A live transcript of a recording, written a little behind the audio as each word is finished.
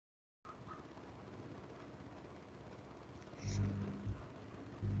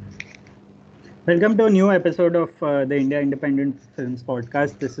Welcome to a new episode of the India Independent Films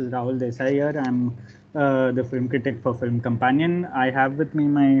Podcast. This is Rahul Desai here. I'm the film critic for Film Companion. I have with me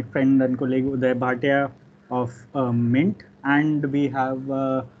my friend and colleague Uday Bhatia of Mint, and we have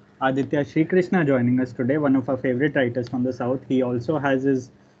Aditya Sri Krishna joining us today, one of our favorite writers from the South. He also has his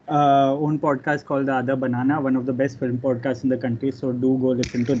own podcast called The Other Banana, one of the best film podcasts in the country. So do go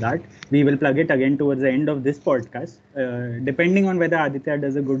listen to that. We will plug it again towards the end of this podcast, depending on whether Aditya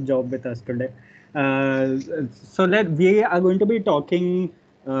does a good job with us today. Uh, we are going to be talking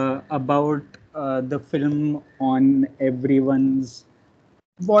about the film on everyone's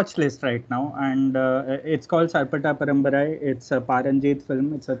watch list right now, and it's called Sarpata Parambarai. It's a Paranjit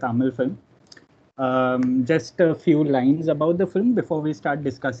film. It's a Tamil film. Just a few lines about the film before we start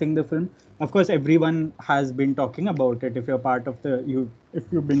discussing the film. Of course, everyone has been talking about it. If you're part of if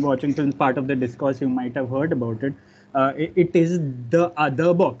you've been watching films, part of the discourse, you might have heard about it. It is the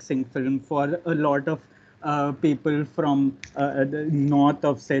other boxing film for a lot of people from the north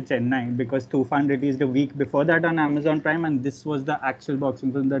of say Chennai, because Tufan released a week before that on Amazon Prime, and this was the actual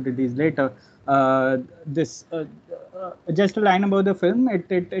boxing film that released later. This Just a line about the film.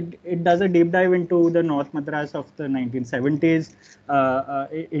 It does a deep dive into the North Madras of the 1970s,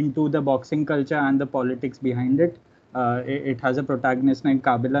 into the boxing culture and the politics behind it. It has a protagonist named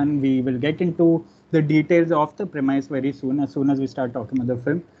Kabilan. We will get into the details of the premise very soon, as we start talking about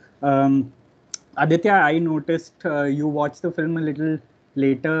the film. Aditya, I noticed you watched the film a little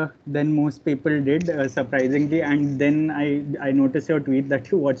later than most people did, surprisingly, and then I noticed your tweet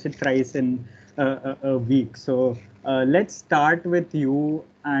that you watched it thrice in a week. So let's start with you.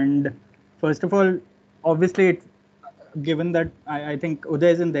 And first of all, obviously, given that I think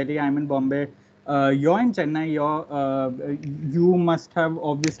Uday is in Delhi, I'm in Bombay. You're in Chennai. You must have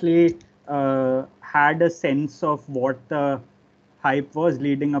obviously had a sense of what the hype was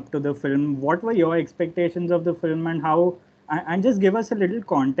leading up to the film. What were your expectations of the film, and how? And just give us a little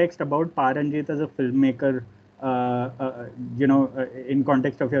context about Paranjit as a filmmaker. In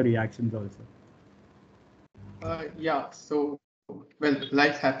context of your reactions also. Well,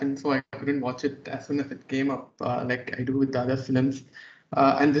 life happened, so I couldn't watch it as soon as it came up, like I do with the other films.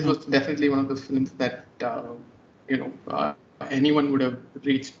 And this was definitely one of those films that anyone would have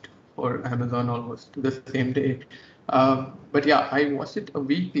reached for Amazon almost the same day. But yeah, I watched it a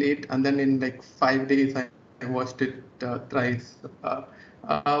week late, and then in like 5 days, I watched it thrice.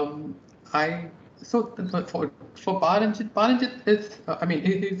 Um, I so for Paranjit is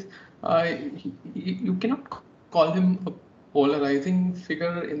you cannot call him a polarizing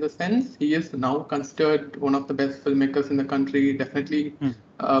figure in the sense he is now considered one of the best filmmakers in the country, definitely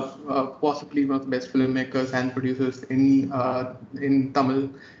possibly one of the best filmmakers and producers in Tamil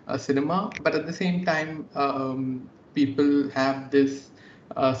cinema. But at the same time, people have this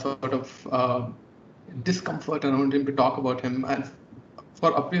sort of discomfort around him to talk about him, and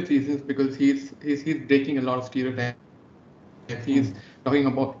for obvious reasons, because he's breaking a lot of stereotypes. He's talking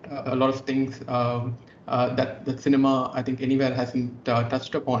about a lot of things that cinema, I think, anywhere hasn't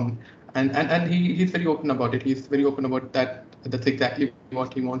touched upon, and he's very open about it. He's very open about that. That's exactly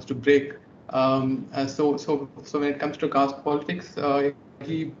what he wants to break. So when it comes to caste politics,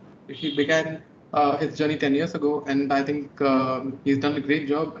 he began his journey 10 years ago, and I think he's done a great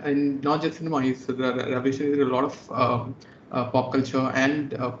job. And not just cinema, he's revolutionized a lot of pop culture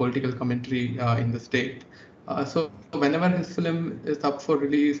and political commentary in the state. So whenever his film is up for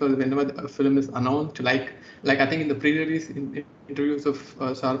release, or whenever a film is announced, like I think in the pre-release interviews of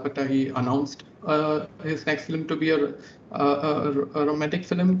Sarpata, he announced his next film to be a romantic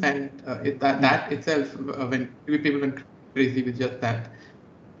film, and that itself, when people went crazy with just that.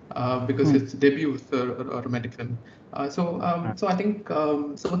 Because his debut was a romantic film. So I think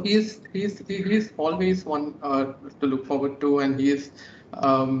he's always one to look forward to, and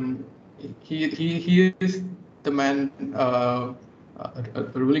um, he is the man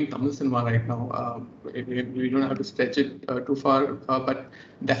ruling Tamil cinema right now. We don't have to stretch it too far, but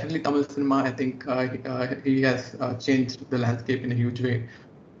definitely Tamil cinema. I think he has changed the landscape in a huge way.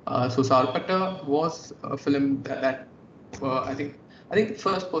 So Sarpata was a film that I think the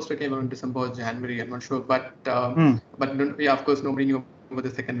first poster came out in December or January. I'm not sure, yeah, of course, nobody knew about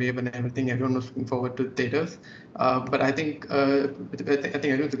the second wave and everything. Everyone was looking forward to the theaters. But I think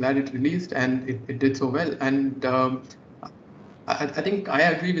everyone's glad it released, and it did so well. And I think I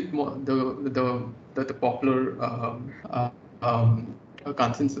agree with the popular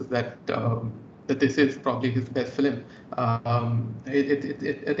consensus that this is probably his best film.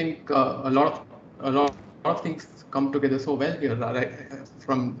 I think a lot of of things come together so well here, right?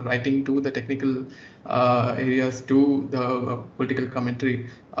 From writing to the technical areas to the political commentary.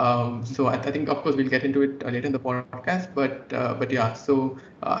 So I think, of course, we'll get into it later in the podcast. But yeah, so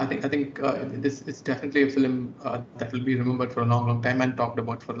I think this is definitely a film that will be remembered for a long, long time and talked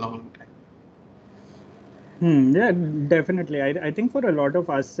about for a long, long time. Yeah, definitely. I think for a lot of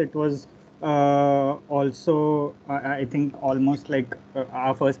us, it was also, I think, almost like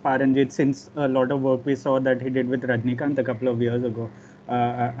our first Paranjit, since a lot of work we saw that he did with Rajnikant a couple of years ago.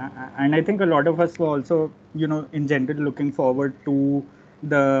 And I think a lot of us were also, in general, looking forward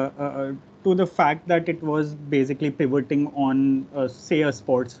the to the fact that it was basically pivoting on, say, a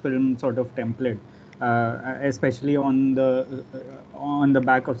sports film sort of template, especially on the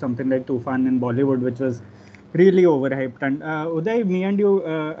back of something like Tufan in Bollywood, which was really overhyped. And Uday, me and you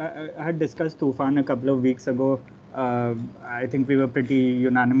had discussed Tufan a couple of weeks ago. I think we were pretty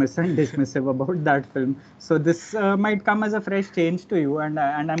unanimous and dismissive about that film. So this might come as a fresh change to you, and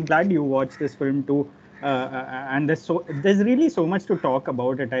I'm glad you watched this film too. And there's really so much to talk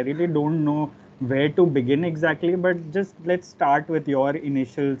about it. I really don't know where to begin exactly, but just let's start with your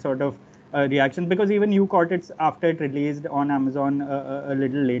initial sort of reaction, because even you caught it after it released on Amazon a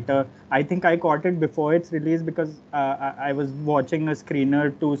little later. I think I caught it before its release because I was watching a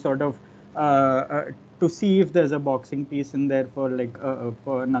screener to sort of to see if there's a boxing piece in there for like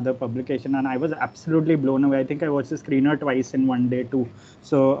for another publication, and I was absolutely blown away. I think I watched the screener twice in one day too.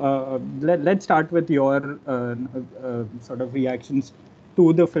 So let's start with your sort of reactions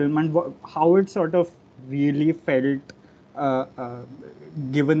to the film and how it sort of really felt, uh, uh,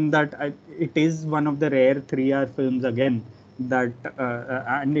 given that it is one of the rare 3-hour films again, that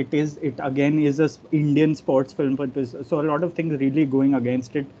and it again is a Indian sports film, but so a lot of things really going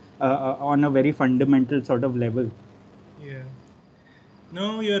against it on a very fundamental sort of level. Yeah.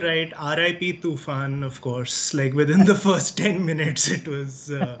 No, you're right. R.I.P. Tufan, of course. Like within the first 10 minutes, it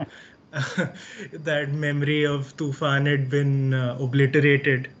was that memory of Tufan had been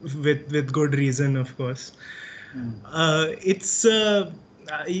obliterated with good reason, of course. It's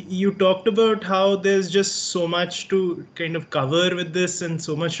you talked about how there's just so much to kind of cover with this and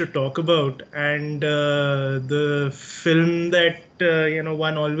so much to talk about, and the film that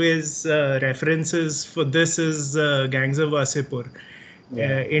one always references for this is Gangs of Wasipur.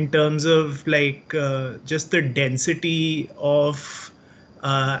 In terms of like just the density of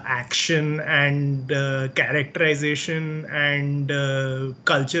action and characterization and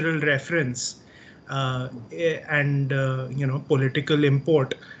cultural reference, and political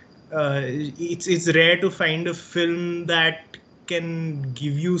import. It's rare to find a film that can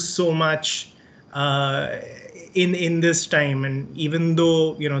give you so much in this time. And even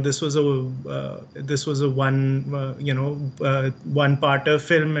though this was a one parter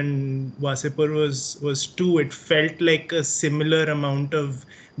film and Wasipur was two, it felt like a similar amount of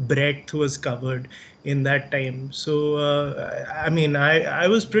breadth was covered in that time. So I mean, I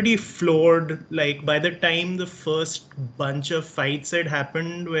was pretty floored. Like by the time the first bunch of fights had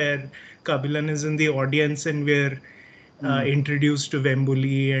happened, where Kabilan is in the audience and we're introduced to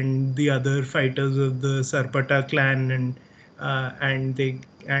Vembuli and the other fighters of the Sarpata clan,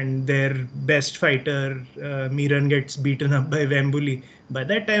 and their best fighter Miran gets beaten up by Vembuli. By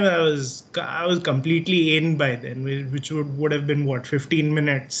that time, I was completely in by then, which would have been what, 15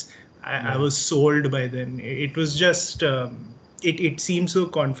 minutes. I was sold by then. It was just it seemed so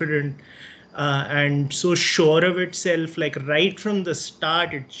confident and so sure of itself. Like right from the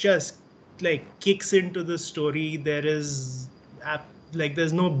start, it just like kicks into the story. There is like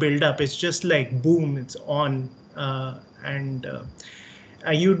there's no build up. It's just like boom, it's on. And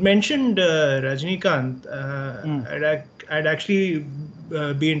you'd mentioned Rajnikant. I'd actually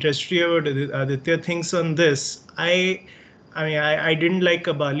be interested to hear what Aditya thinks on this. I didn't like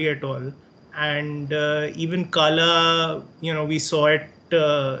Kabali at all, and even Kala, we saw it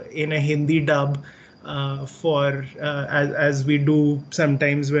in a Hindi dub as we do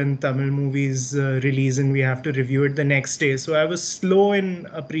sometimes when Tamil movies release and we have to review it the next day. So I was slow in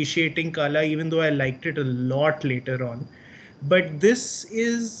appreciating Kala, even though I liked it a lot later on. But this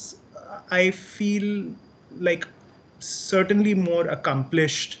is, I feel like, certainly more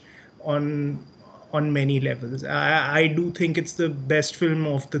accomplished on many levels. I do think it's the best film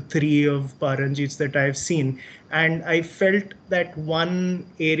of the three of Paranjits that I've seen. And I felt that one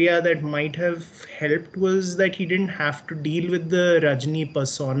area that might have helped was that he didn't have to deal with the Rajni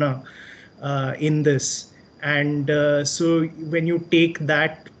persona in this. And so when you take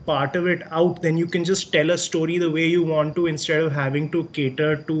that part of it out, then you can just tell a story the way you want to, instead of having to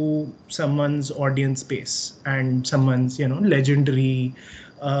cater to someone's audience base and someone's legendary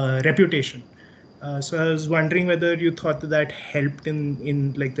reputation. So I was wondering whether you thought that helped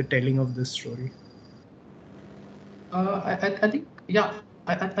in like the telling of this story. I think, yeah,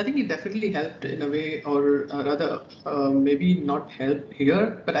 I think it definitely helped in a way, or rather, maybe not help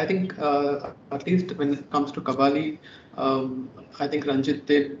here, but I think at least when it comes to Qawwali, I think Ranjit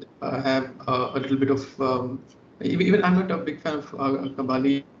did have a little bit of, even I'm not a big fan of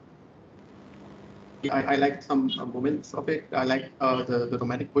Qawwali. I like some moments of it. I like the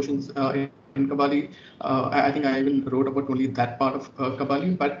romantic portions in Kabali. I think I even wrote about only that part of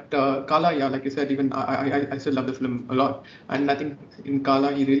Kabali. But Kala, yeah, like you said, even I still love the film a lot. And I think in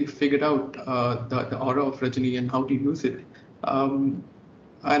Kala, he really figured out the aura of Rajini and how to use it. Um,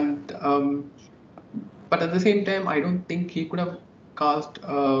 and but at the same time, I don't think he could have cast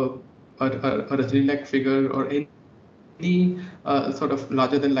a Rajini-like figure or any sort of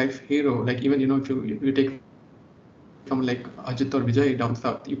larger than life hero. Like even if you take someone like Ajit or Vijay down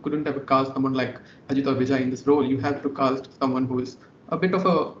south, you couldn't have cast someone like Ajit or Vijay in this role. You have to cast someone who is a bit of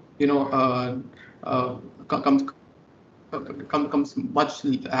a uh, comes comes much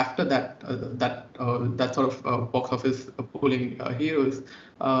after that sort of box office pulling heroes.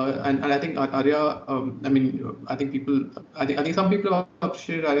 And I think Arya, I mean, I think some people have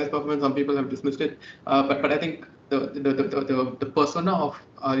appreciated Arya's performance, some people have dismissed it. But I think the persona of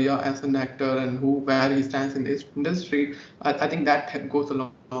Arya as an actor and where he stands in this industry, I think that goes a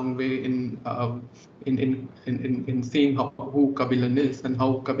long way in seeing who Kabilan is and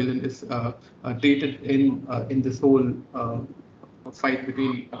how Kabilan is treated in this whole fight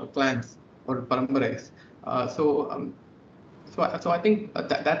between clans or parambarais. So I think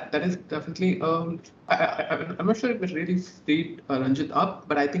that is definitely. I'm not sure if it really freed Ranjit up,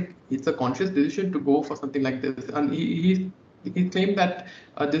 but I think it's a conscious decision to go for something like this. And he claimed that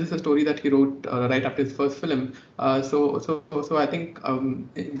this is a story that he wrote right after his first film. So I think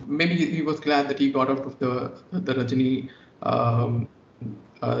maybe he was glad that he got out of the Rajini um,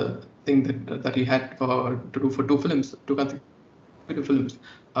 thing that he had to do for two films, two consecutive films.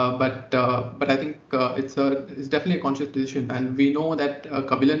 But I think it's definitely a conscious decision, and we know that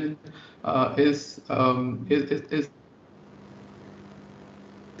Kabilan is I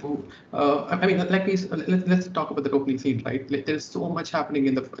mean, like let's talk about the opening scene, right? Like, there's so much happening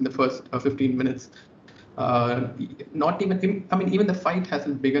in the first 15 minutes. Not even, I mean, even the fight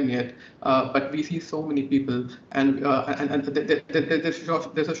hasn't begun yet, but we see so many people, and there's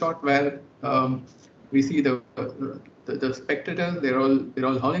a shot where we see the spectators. They're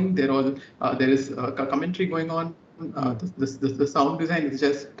all howling. There is commentary going on. The sound design is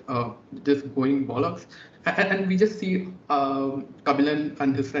just going bollocks, and we just see Kabilan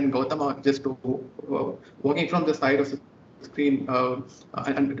and his friend Gautama just walking from the side of the screen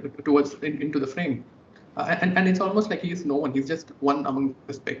and towards into the frame. And it's almost like he's no one. He's just one among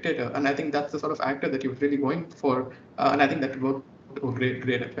the spectator. And I think that's the sort of actor that he was really going for. And I think that worked to a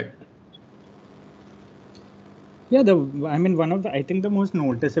great effect. Yeah, one of I think the most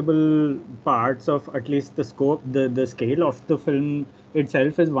noticeable parts of at least the scope, the scale of the film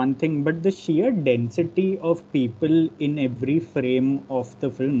itself is one thing, but the sheer density of people in every frame of the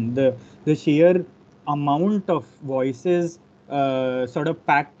film, the sheer amount of voices sort of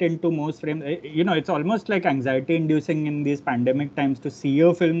packed into most frames. It's almost like anxiety inducing in these pandemic times to see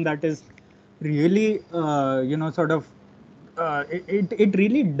a film that is really, sort of it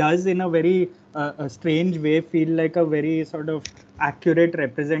really does in a very a strange way feel like a very sort of accurate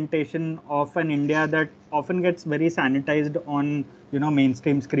representation of an India that often gets very sanitized on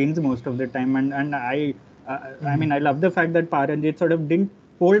mainstream screens most of the time. And I mean, I love the fact that Paranjit sort of didn't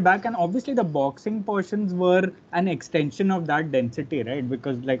hold back, and obviously the boxing portions were an extension of that density, right?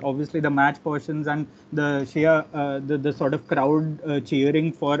 Because like obviously the match portions and the sheer the sort of crowd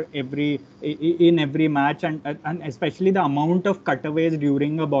cheering for in every match, and especially the amount of cutaways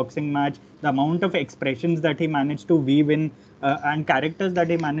during a boxing match, the amount of expressions that he managed to weave in and characters that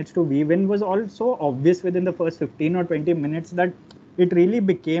he managed to weave in was also obvious within the first 15 or 20 minutes that it really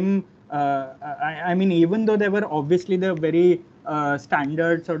became I mean, even though there were obviously the very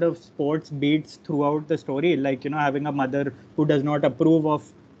standard sort of sports beats throughout the story, like having a mother who does not approve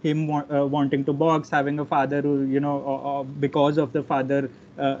of him wanting to box, having a father who because of the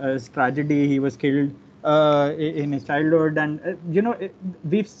father's tragedy he was killed in his childhood, and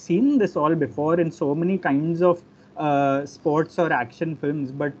we've seen this all before in so many kinds of sports or action films,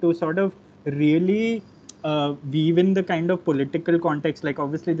 but to sort of really weave in the kind of political context, like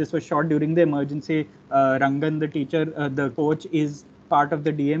obviously this was shot during the emergency. Rangan, the teacher, the coach, is part of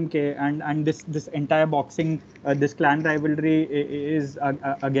the DMK, and this entire boxing, this clan rivalry is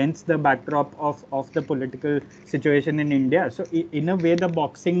against the backdrop of the political situation in India. So in a way, the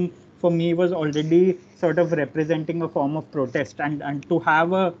boxing for me was already sort of representing a form of protest, and to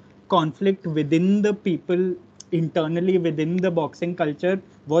have a conflict within the people internally within the boxing culture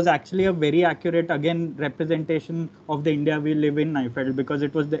was actually a very accurate again representation of the India we live in. I felt, because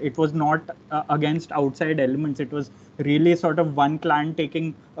it was not against outside elements. It was really sort of one clan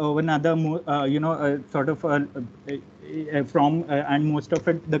taking another, sort of from and most of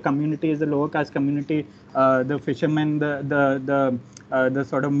it, the community is the lower caste community, the fishermen, the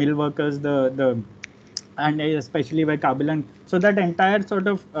sort of mill workers, the and especially by Kabilan. So that entire sort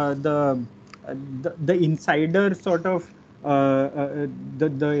of the insider sort of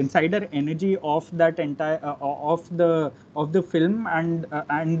the insider energy of that entire of the film, and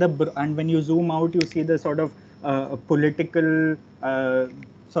when you zoom out, you see the sort of political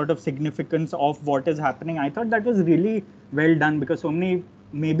sort of significance of what is happening. I thought that was really well done, because so many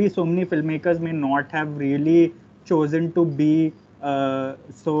filmmakers may not have really chosen to be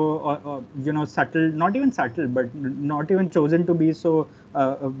subtle, not even subtle, but not even chosen to be so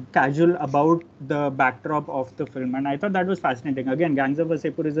casual about the backdrop of the film. And I thought that was fascinating. Again, Gangs of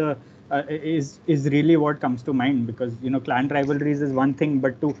Wasseypur is really what comes to mind, because clan rivalries is one thing,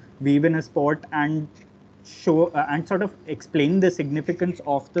 but to weave in a sport and show and sort of explain the significance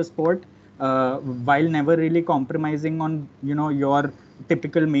of the sport while never really compromising on your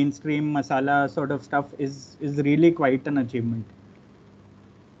typical mainstream masala sort of stuff is really quite an achievement.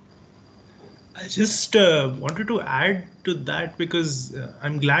 I just wanted to add to that, because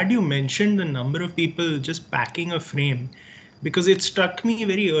I'm glad you mentioned the number of people just packing a frame, because it struck me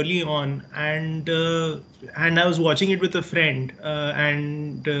very early on, and I was watching it with a friend,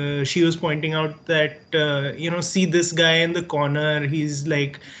 and she was pointing out that see this guy in the corner, he's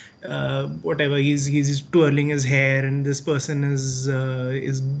like whatever, he's twirling his hair, and this person is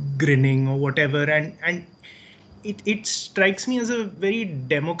grinning or whatever, and it strikes me as a very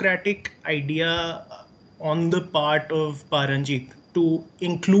democratic idea on the part of Paranjit to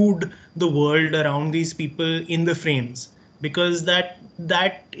include the world around these people in the frames, because that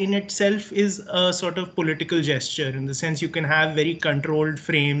in itself is a sort of political gesture, in the sense you can have very controlled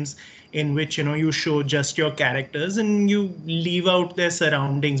frames in which you show just your characters and you leave out their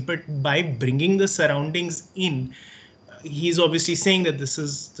surroundings, but by bringing the surroundings in, he's obviously saying that this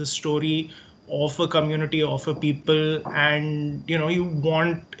is the story of a community, of a people, and you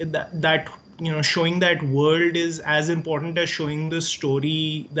want that showing that world is as important as showing the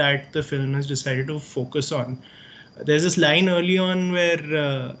story that the film has decided to focus on. There's this line early on where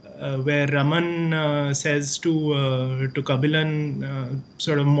Raman says to Kabilan,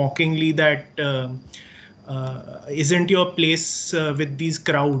 sort of mockingly, that isn't your place with these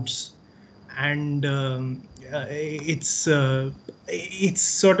crowds, and it's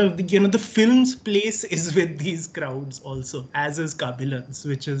sort of the film's place is with these crowds also, as is Kabilan's,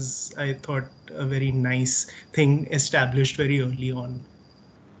 which is, I thought, a very nice thing established very early on.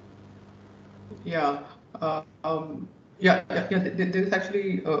 Yeah. There is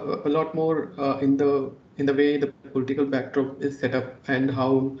actually a lot more in the way the political backdrop is set up, and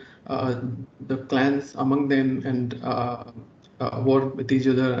how the clans among them and war with each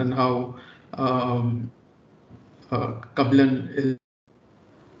other, and how Kabilan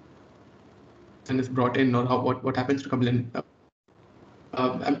is brought in, or what happens to Kabilan.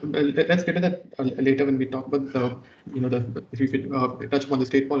 Let's get to that later when we talk about if we touch upon the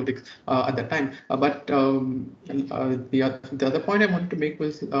state politics at that time. But the other point I wanted to make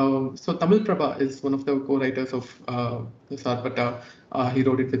was, so Tamil Prabha is one of the co-writers of Sarpata. He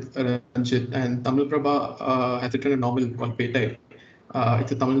wrote it with Ranjit, and Tamil Prabha has written a novel called Petai.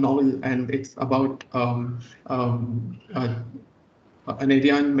 It's a Tamil novel, and it's about an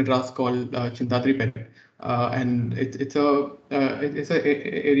area in Madras called Chintadripet, and it's a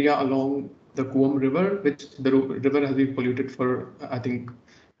area along the Kuam River, which the river has been polluted for, I think,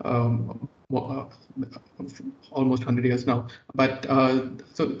 almost 100 years now. But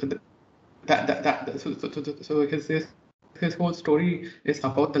so his whole story is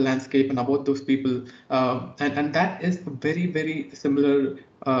about the landscape and about those people, and that is very, very similar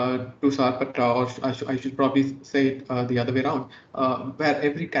to Sarpatra, or I should probably say it the other way around, where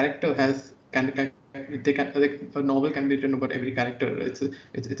every character has a novel can be written about every character. It's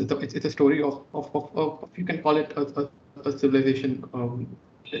a story of you can call it a civilization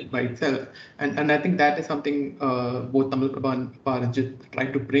by itself, and I think that is something both Tamil Prabha and Paranjit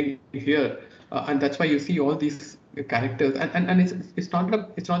tried to bring here, and that's why you see all these characters, and it's not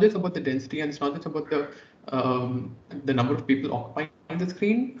just about the density, and it's not just about the number of people occupying the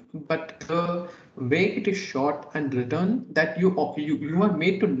screen, but the way it is shot and written, that you are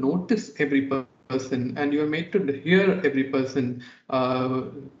made to notice every person, and you are made to hear every person.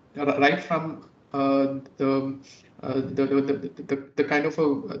 right from the kind of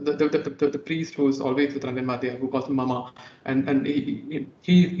the priest who is always with Rangan Madhya, who calls him Mama, and he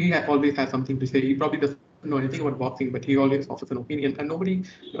always has something to say. He probably doesn't know anything about boxing, but he always offers an opinion, and nobody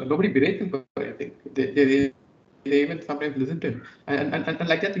berates him for anything. They even sometimes listen to him, and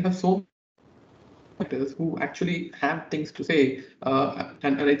like that you have so actors who actually have things to say,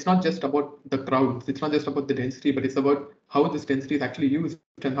 and it's not just about the crowds, it's not just about the density, but it's about how this density is actually used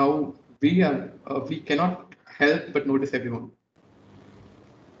and how we cannot help but notice everyone.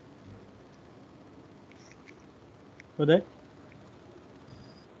 Uday?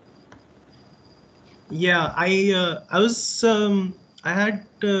 Yeah, I had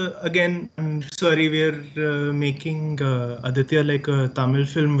again. I'm sorry, we're making Aditya like a Tamil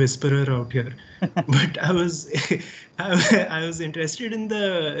film whisperer out here, but I was I was interested in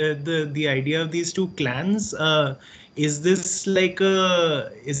the idea of these two clans. Is this like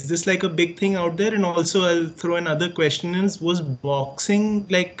a big thing out there? And also, I'll throw another question: was boxing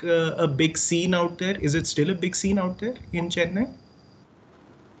like a big scene out there? Is it still a big scene out there in Chennai?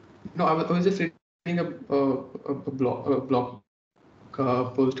 No, I was just reading a blog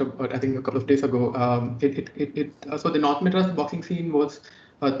post about, I think a couple of days ago. So the North Madras boxing scene was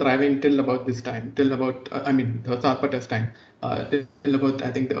thriving till about this time, till about Sarpata's time, till about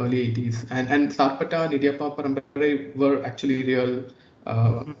I think the early 80s. And Sarpata and Idiappa Paramparai were actually real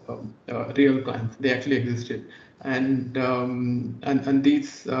clans. They actually existed, and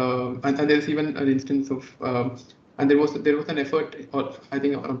these and there's even an instance of and there was an effort, or I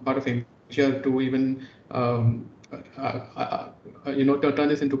think on part of MGR to even to turn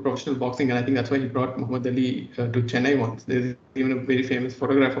this into professional boxing, and I think that's why he brought Muhammad Ali to Chennai once. There's even a very famous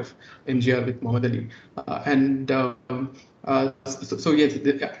photograph of MGR with Muhammad Ali, so yes,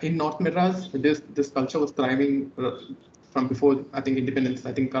 in North Madras, this culture was thriving from before I think independence.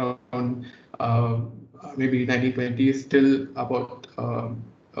 I think around maybe 1920s till about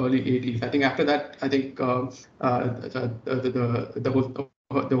early 80s. I think after that, I think the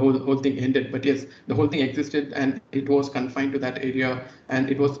whole thing ended. But yes, the whole thing existed, and it was confined to that area, and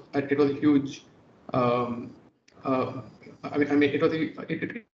it was a huge. It was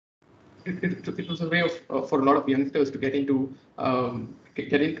it was a way of for a lot of youngsters to get into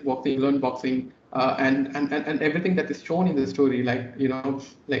boxing, learn boxing, and everything that is shown in the story, like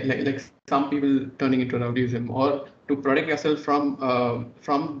some people turning into rowdyism, or to protect yourself from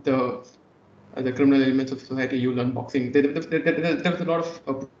the criminal elements of society. You learn boxing. There was a lot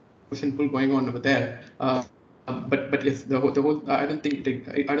of push and pull going on over there. But yes, the whole I don't think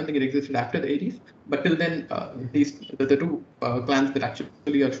it existed after the 80s. But till then, the two clans that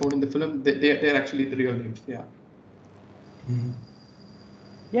actually are shown in the film, they're actually the real names. Yeah. Mm-hmm.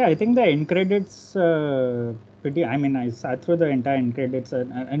 Yeah, I think the end credits pretty. I mean, I sat through the entire end credits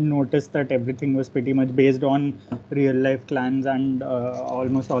and noticed that everything was pretty much based on real life clans and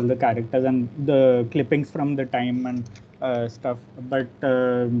almost all the characters and the clippings from the time and stuff. But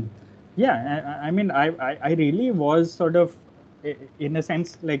yeah, I mean, I really was sort of, in a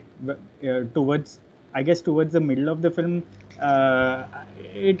sense, like towards, I guess, towards the middle of the film,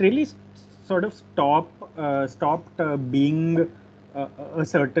 it really sort of stopped being a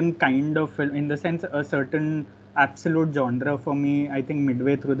certain kind of film, in the sense a certain absolute genre for me, I think,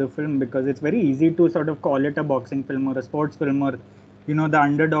 midway through the film, because it's very easy to sort of call it a boxing film or a sports film or the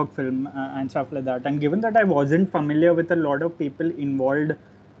underdog film and stuff like that. And given that I wasn't familiar with a lot of people involved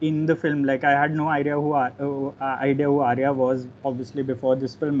in the film, like I had no idea who Arya was, obviously, before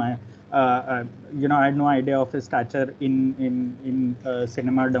this film. I had no idea of his stature in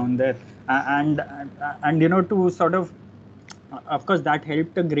cinema down there, and to sort of course, that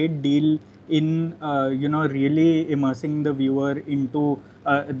helped a great deal in really immersing the viewer into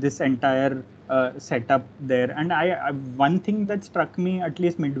this entire setup there. And one thing that struck me, at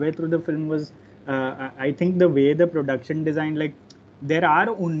least midway through the film, was I think the way the production design, like, there are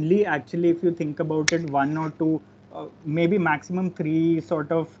only, actually, if you think about it, one or two, maybe maximum three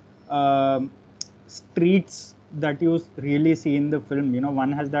sort of streets that you really see in the film.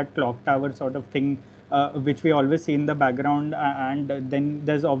 One has that clock tower sort of thing, which we always see in the background, and then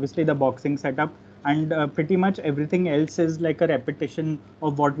there's obviously the boxing setup, and pretty much everything else is like a repetition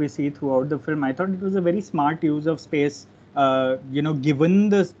of what we see throughout the film. I thought it was a very smart use of space, given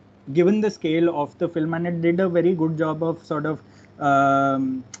the scale of the film, and it did a very good job of sort of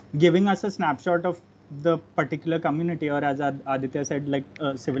giving us a snapshot of the particular community, or as Aditya said, like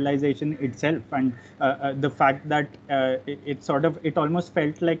civilization itself, and the fact that it almost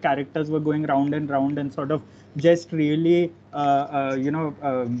felt like characters were going round and round and sort of just really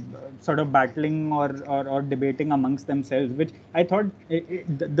sort of battling or debating amongst themselves, which I thought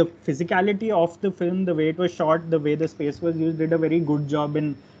the physicality of the film, the way it was shot, the way the space was used, did a very good job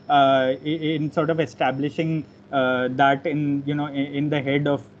in sort of establishing that in the head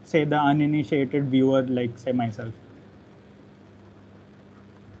of, say, the uninitiated viewer, like, say, myself.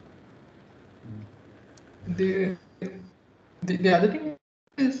 The other thing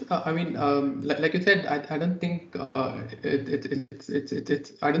is, I mean, like you said, I don't think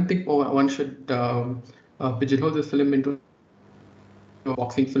I don't think one should pigeonhole this film into a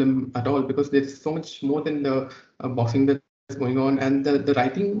boxing film at all, because there's so much more than the boxing that's going on, and the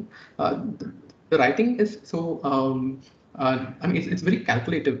writing, the writing is so. I mean, it's very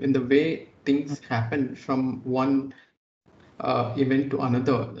calculative in the way things happen from one event to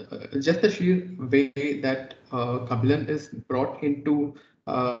another. Just the sheer way that Kabilan is brought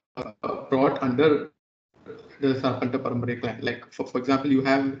under the Sarpanta Parampara clan. Like, for example, you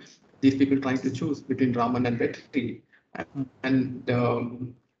have these people trying to choose between Raman and Vetri, and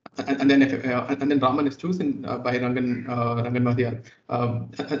then Raman is chosen by Rangan Madhyar,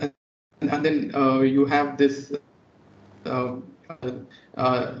 and then you have this. You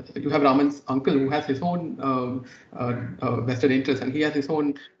have Raman's uncle, who has his own vested interest, and he has his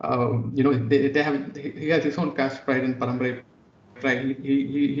own, he has his own caste pride and Parampara pride.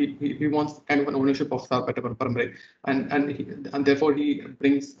 He wants kind of an ownership of Sarpata Parampara, and therefore he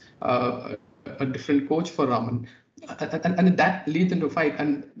brings a different coach for Raman. And that leads into a fight.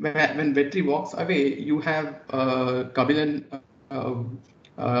 And when Vetri walks away, you have Kabilan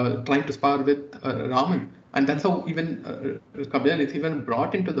trying to spar with Raman. And that's how even Kabilan is even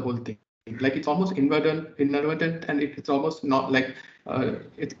brought into the whole thing. Like, it's almost inadvertent, and it's almost not like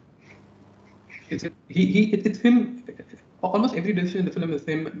it's him. Almost every decision in the film is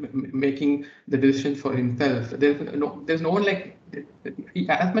him making the decision for himself. There's no one like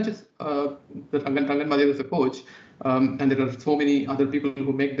as much as the Rangan Madhyar is a coach, and there are so many other people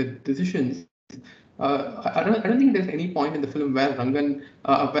who make the decisions. I don't think there's any point in the film where Rangan,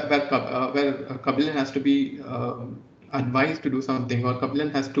 where Kabilan has to be advised to do something, or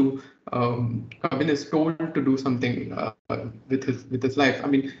Kabilan is told to do something with his life. I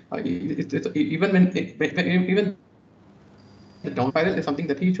mean, even when the down spiral is something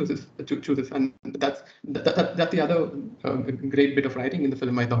that he chooses, and that's the other great bit of writing in the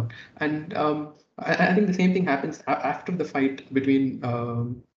film, I thought. And I think the same thing happens after the fight between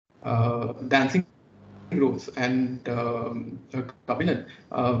Dancing Rose and Kabilan.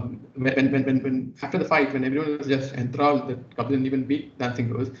 When after the fight, when everyone was just enthralled that Kabilan even beat Dancing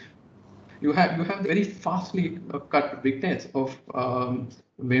Rose, you have very fastly cut vignettes of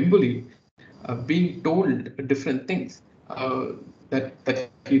Wembley being told different things. That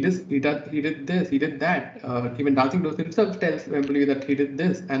he did this, he did that. Even Dancing Rose himself tells Wembley that he did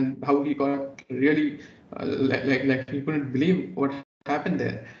this, and how he got really like he couldn't believe what happened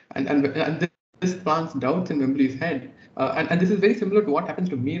there, and this plants doubts in Wembley's head. And this is very similar to what happens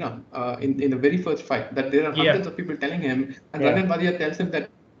to Meera in the very first fight. That there are hundreds of people telling him, and Rangan Madhyar tells him that,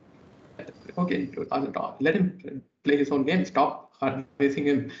 okay, let him play his own game. Stop racing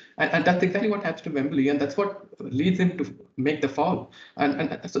him, and that's exactly what happens to Wembley, and that's what leads him to make the fall.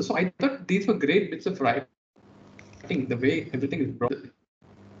 And so I thought these were great bits of writing, the way everything is brought.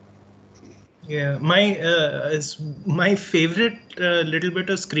 Yeah, my favorite little bit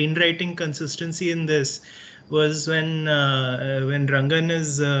of screenwriting consistency in this was when Rangan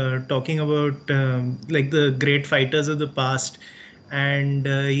is talking about like the great fighters of the past, and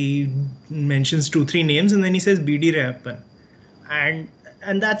he mentions 2-3 names, and then he says B.D. Rayappan,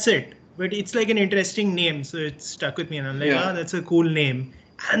 and that's it. But it's like an interesting name, so it stuck with me, and I'm like, that's a cool name.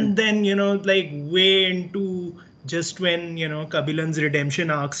 And then, like way into just when Kabilan's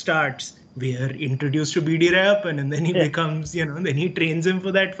redemption arc starts, we are introduced to B.D. Rayappan, and then he becomes, then he trains him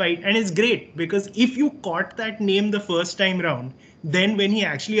for that fight. And it's great, because if you caught that name the first time round, then when he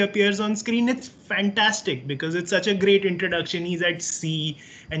actually appears on screen, it's fantastic, because it's such a great introduction. He's at sea,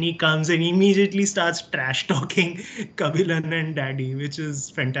 and he comes and immediately starts trash talking Kabilan and Daddy, which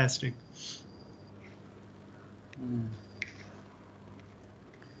is fantastic.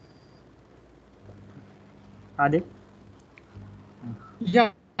 Adi?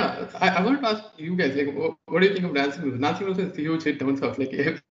 Yeah, I want to ask you guys, like, what do you think of Dancing Rose? Dancing Rose is a huge hit down south. Like,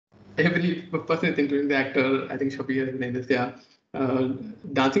 every person, including the actor, I think Shabir, his name is,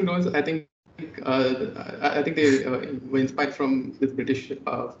 Dancing Rose, I think they were inspired from this British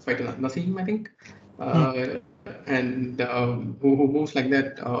fighter Naseem, I think. and who moves like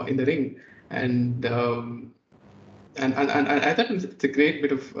that in the ring. And I thought it's a great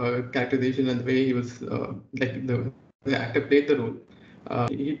bit of characterization, and the way he was like the actor played the role.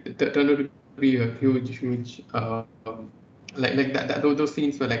 He turned out to be a huge like that those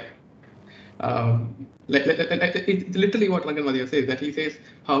scenes were like it's literally what Rangan Madhya says, that he says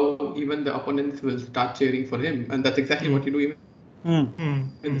how even the opponents will start cheering for him, and that's exactly what you do even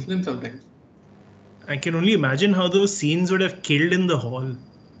in the film sometimes. I can only imagine how those scenes would have killed in the hall.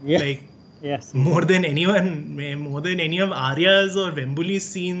 Yeah. Like Yes. more than anyone, more than any of Arya's or Vembuli's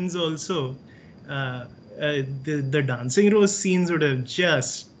scenes also. The Dancing Rose scenes would have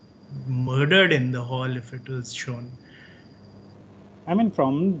just murdered in the hall if it was shown. I mean,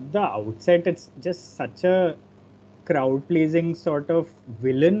 from the outset, it's just such a crowd-pleasing sort of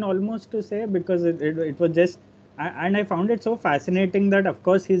villain, almost to say, because it was just, and I found it so fascinating that, of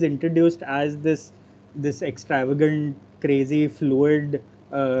course, he's introduced as this extravagant, crazy, fluid,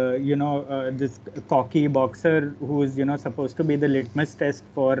 this cocky boxer who's supposed to be the litmus test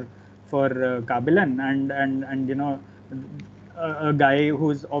for Kabilan, and a guy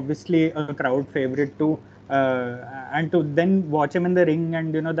who's obviously a crowd favorite too. And to then watch him in the ring,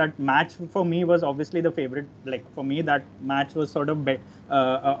 and that match for me was obviously the favorite. Like for me, that match was sort of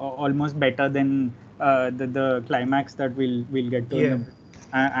almost better than the climax that we'll get to. Yeah.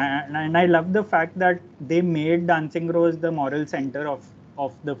 And I love the fact that they made Dancing Rose the moral center of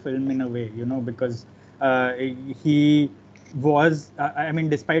the film in a way, because he was. I mean,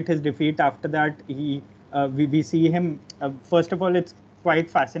 despite his defeat after that, we see him. First of all, it's quite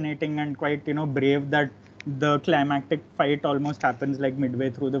fascinating and quite brave that the climactic fight almost happens like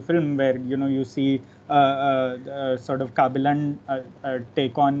midway through the film, where you see sort of Kabilan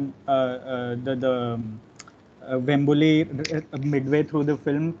take on the Wembley midway through the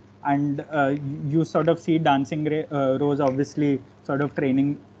film, and you sort of see Dancing Rose obviously sort of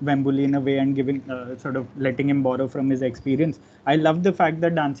training Wembley in a way and giving sort of letting him borrow from his experience. I love the fact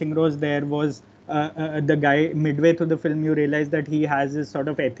that Dancing Rose there was the guy midway through the film. You realize that he has his sort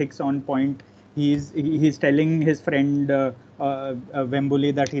of ethics on point. He's telling his friend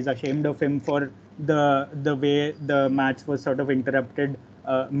Wembley that he's ashamed of him for the way the match was sort of interrupted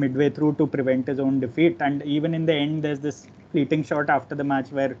midway through to prevent his own defeat. And even in the end, there's this fleeting shot after the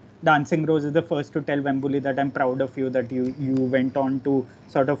match where Dancing Rose is the first to tell Wembley that I'm proud of you, that you went on to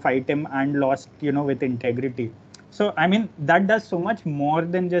sort of fight him and lost with integrity. So I mean, that does so much more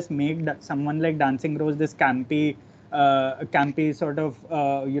than just make someone like Dancing Rose this campy sort of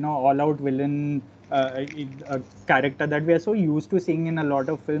all-out villain character that we are so used to seeing in a lot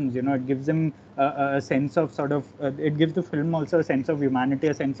of films. It gives him a sense of sort of it gives the film also a sense of humanity,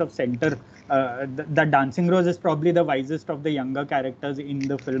 a sense of center. The Dancing Rose is probably the wisest of the younger characters in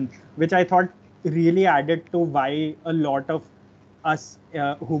the film, which I thought really added to why a lot of us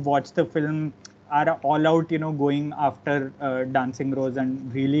who watch the film are all out, going after Dancing Rose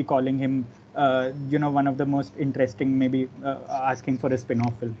and really calling him, one of the most interesting, maybe asking for a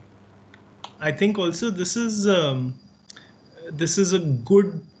spin-off film. I think also this is a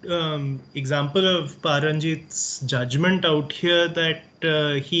good example of Paranjit's judgment out here, that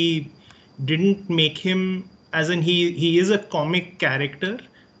he didn't make him, as in he is a comic character,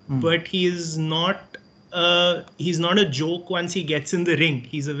 but he is not. He's not a joke once he gets in the ring.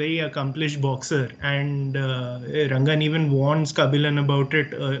 He's a very accomplished boxer, and Rangan even warns Kabilan about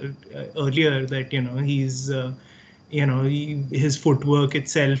it earlier, that he's his footwork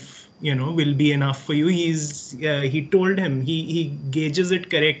itself will be enough for you. He told him, he gauges it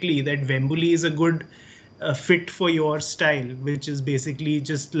correctly, that Wembley is a good fit for your style, which is basically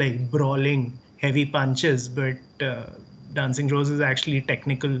just like brawling, heavy punches, but Dancing Rose is actually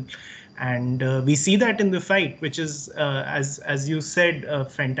technical. And we see that in the fight, which is, as you said, a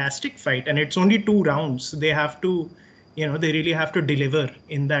fantastic fight. And it's only 2 rounds. They have to, they really have to deliver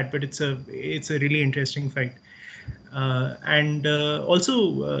in that. But it's a really interesting fight. And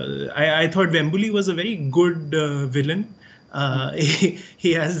also, I thought Wembley was a very good villain.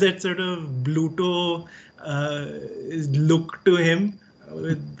 He has that sort of Bluto look to him,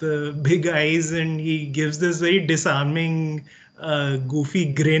 with the big eyes, and he gives this very disarming,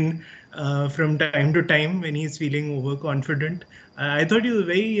 goofy grin from time to time when he's feeling overconfident. I thought he was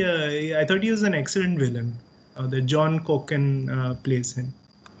I thought he was an excellent villain. The John Cocken plays him.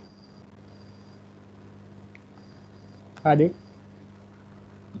 Adi?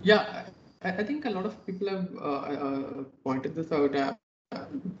 Yeah, I think a lot of people have pointed this out.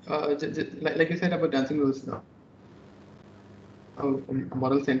 Like you said about Dancing Rose,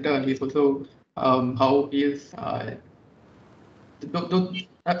 moral center. He's also how he is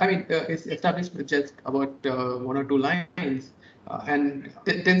I mean, it's established with just about one or two lines, and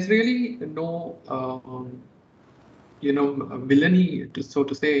there's really no, villainy, so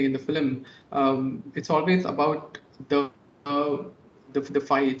to say, in the film. It's always about uh, the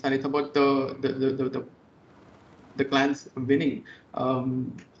fights, and it's about the clans winning.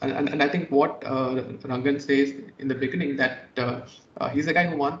 And I think what Rangan says in the beginning, that he's the guy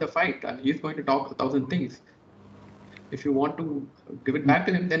who won the fight, and he's going to talk 1,000 things. If you want to give it back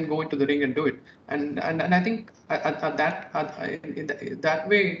to him, then go into the ring and do it. And I think in that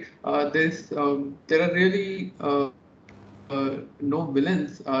way, there are really no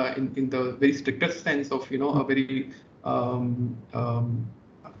villains in the very strictest sense of a very a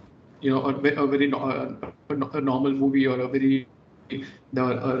very a normal movie, or a very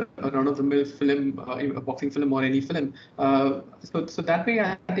a run-of-the-mill film, a boxing film or any film. So that way,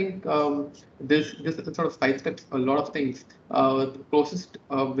 I think this sort of sidesteps a lot of things. The closest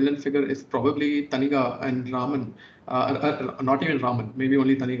villain figure is probably Taniga and Raman. Not even Raman, maybe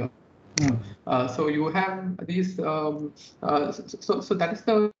only Taniga. So you have these. So that is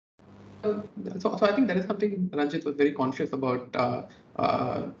the. So I think that is something Ranjit was very conscious about,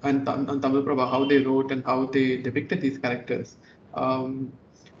 and Tamil Prabha, how they wrote and how they depicted these characters.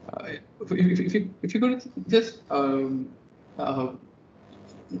 If you could just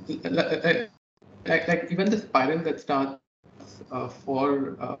like even the spiral that starts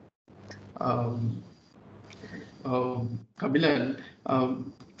for Kabilan,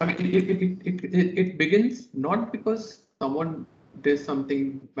 I mean, it begins not because someone did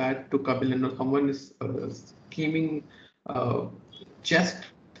something bad to Kabilan, or someone is scheming just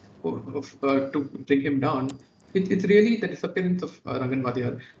to bring him down. It's really the disappearance of Rangan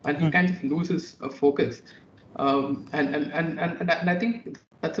Vadiyar, and he kind of loses focus. And I think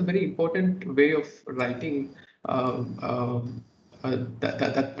that's a very important way of writing.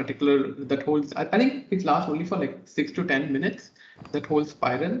 That particular that holds. I think it lasts only for like 6 to 10 minutes. That whole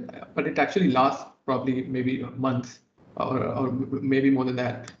spiral, but it actually lasts probably maybe months, or maybe more than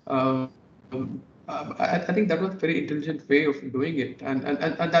that. I think that was a very intelligent way of doing it, and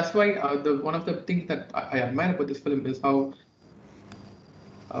that's why the one of the things that I admire about this film is how,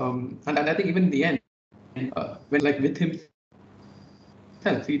 and I think even in the end, when like with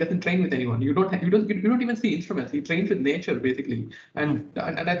himself, he doesn't train with anyone. You don't even see instruments. He trains with nature basically, and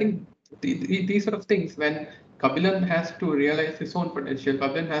I think these sort of things, when Kabilan has to realize his own potential,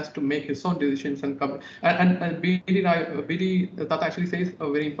 Kabilan has to make his own decisions, and Billy Tata actually says a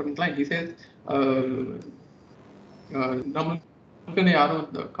very important line. He says, "Namakane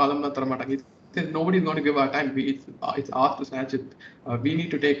yaru kalam na taramata." He says nobody's going to give our time. It's ours to snatch it. We need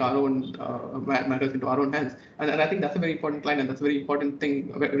to take our own matters into our own hands. And I think that's a very important line, and that's a very important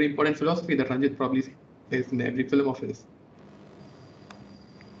thing, a very important philosophy that Ranjit probably says in every film of his.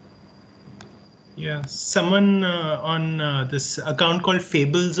 Yeah, someone on this account called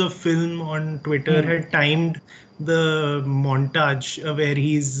Fables of Film on Twitter had timed the montage where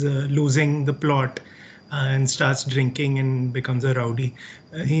he's losing the plot and starts drinking and becomes a rowdy.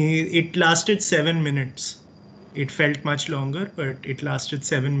 It lasted 7 minutes. It felt much longer, but it lasted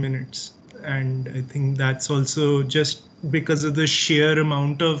 7 minutes. And I think that's also just because of the sheer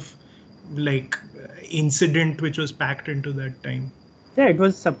amount of like incident which was packed into that time. Yeah, it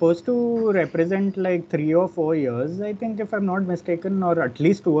was supposed to represent like 3 or 4 years, I think, if I'm not mistaken, or at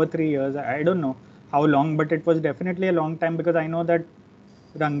least 2 or 3 years. I don't know how long, but it was definitely a long time, because I know that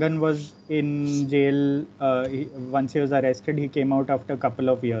Rangan was in jail. Once he was arrested, he came out after a couple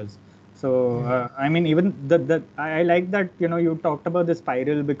of years. So I mean, even I like that you talked about the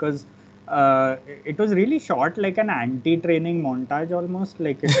spiral, because it was really short like an anti-training montage almost.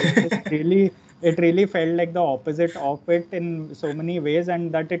 Like it really felt like the opposite of it in so many ways,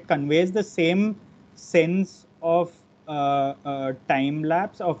 and that it conveys the same sense of time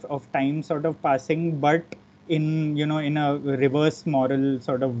lapse, of time sort of passing, but in a reverse moral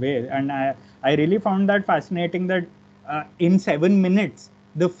sort of way. And I really found that fascinating, that in 7 minutes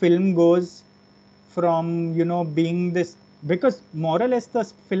the film goes from being this, because more or less the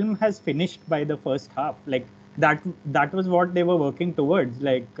film has finished by the first half. Like that was what they were working towards.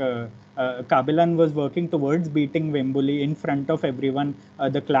 Like Kabilan was working towards beating Wembuli in front of everyone,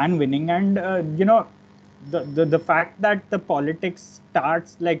 the clan winning, and the fact that the politics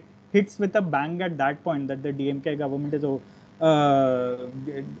starts, like, hits with a bang at that point, that the DMK government is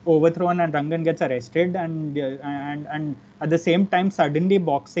overthrown and Rangan gets arrested, and at the same time suddenly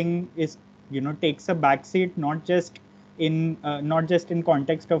boxing is takes a backseat, not just in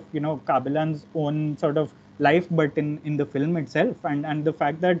context of Kabilan's own sort of life, but in the film itself, and the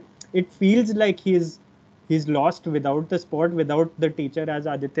fact that it feels like he's he's lost without the sport, without the teacher, as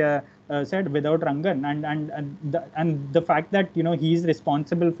Aditya said, without Rangan, and the fact that he's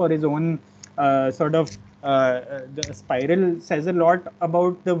responsible for his own sort of the spiral says a lot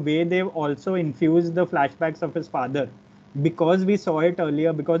about the way they've also infused the flashbacks of his father, because we saw it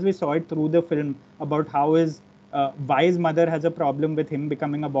earlier, because we saw it through the film about how his why his mother has a problem with him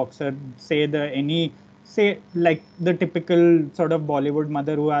becoming a boxer. Say like the typical sort of Bollywood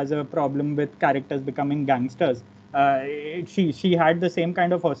mother who has a problem with characters becoming gangsters. She had the same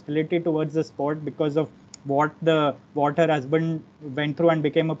kind of hostility towards the sport because of what her husband went through and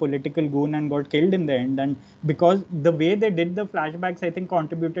became a political goon and got killed in the end. And because the way they did the flashbacks, I think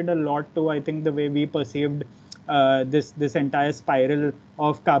contributed a lot to, I think, the way we perceived this entire spiral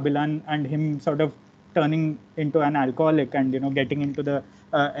of Kabilan and him sort of turning into an alcoholic and getting into the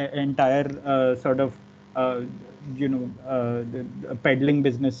entire sort of the peddling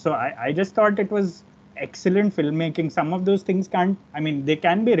business. So I just thought it was excellent filmmaking. Some of those things can't, I mean, they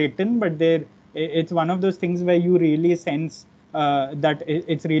can be written, but it's one of those things where you really sense that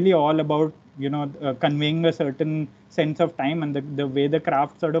it's really all about conveying a certain sense of time, and the way the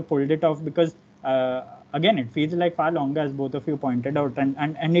craft sort of pulled it off, because again, it feels like far longer, as both of you pointed out,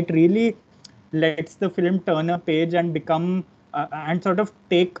 and it really lets the film turn a page and become and sort of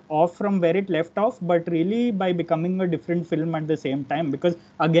take off from where it left off, but really by becoming a different film at the same time. Because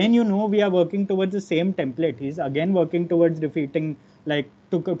again, we are working towards the same template. He's again working towards defeating, like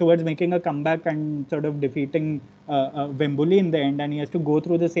towards making a comeback and sort of defeating Wembuli in the end, and he has to go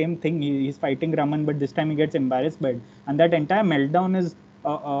through the same thing. He's fighting Raman, but this time he gets embarrassed by it, and that entire meltdown is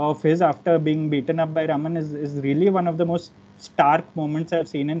of his after being beaten up by Raman is really one of the most stark moments I've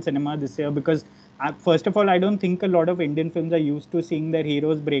seen in cinema this year. Because first of all, I don't think a lot of Indian films are used to seeing their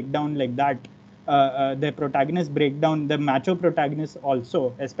heroes break down like that. Their protagonists break down, the macho protagonists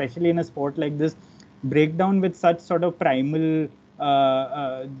also, especially in a sport like this, break down with such sort of primal,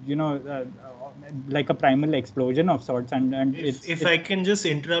 like a primal explosion of sorts. And if I can just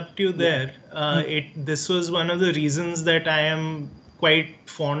interrupt you there, this was one of the reasons that I am quite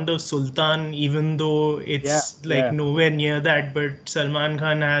fond of Sultan, even though it's nowhere near that. But Salman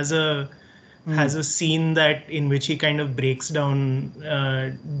Khan has a scene that in which he kind of breaks down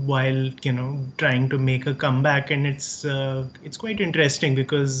while trying to make a comeback, and it's quite interesting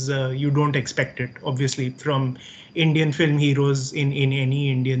because you don't expect it, obviously, from Indian film heroes in any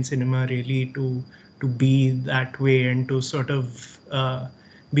Indian cinema, really, to be that way and to sort of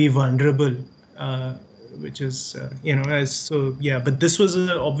be vulnerable, which is but this was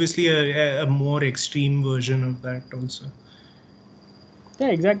obviously a more extreme version of that also. Yeah,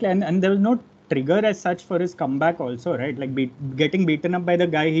 exactly. And there was no trigger as such for his comeback also, right? Like getting beaten up by the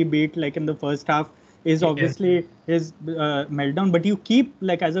guy he beat like in the first half is obviously his meltdown. But you keep,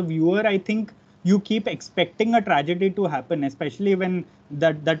 like, as a viewer, I think you keep expecting a tragedy to happen, especially when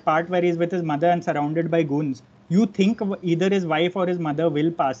that part where he's with his mother and surrounded by goons. You think either his wife or his mother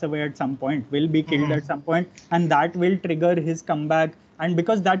will pass away at some point, will be killed at some point, and that will trigger his comeback. And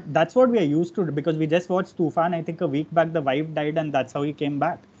because that's what we are used to, because we just watched Tufan, I think a week back, the wife died, and that's how he came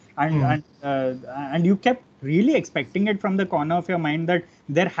back. And you kept really expecting it from the corner of your mind that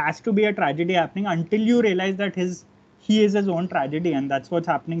there has to be a tragedy happening, until you realize that he is his own tragedy, and that's what's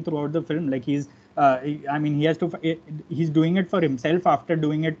happening throughout the film. Like he's doing it for himself after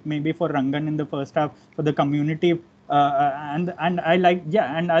doing it maybe for Rangan in the first half, for the community. And I like,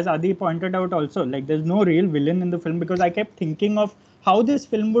 and as Adi pointed out also, like there's no real villain in the film, because I kept thinking of how this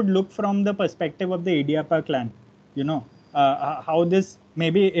film would look from the perspective of the Idiapa clan. How this,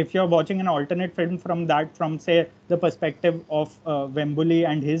 maybe if you're watching an alternate film from say the perspective of Wembuli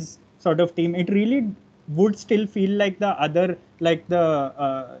and his sort of team, it really would still feel like the other, like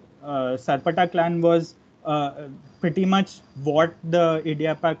the Sarpata clan was pretty much what the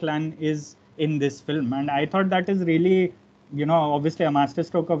Idiapa clan is in this film. And I thought that is really, obviously a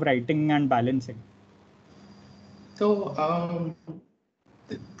masterstroke of writing and balancing. So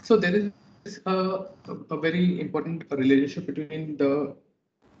there is a very important relationship between the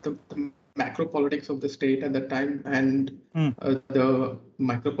macro politics of the state at that time and the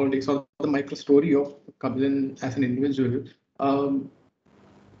micro politics or the micro story of Kabilan as an individual.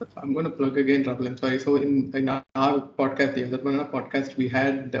 I'm going to plug again, Rahul. I'm sorry. So in our podcast, the Other podcast, we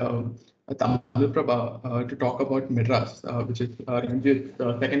had Tamil Prabha to talk about Madras, which is Ranjit's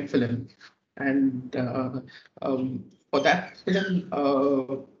second film, and for that film,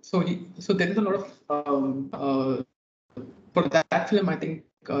 so there is a lot of for that film, I think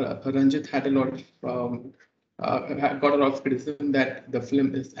Ranjit had a lot of got a lot of criticism that the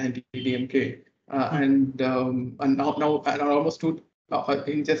film is anti-DMK, and now almost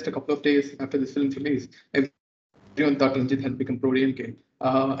in just a couple of days after this film's release, everyone thought Ranjit had become pro-DMK.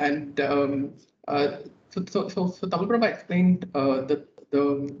 So Tamil Prabha explained the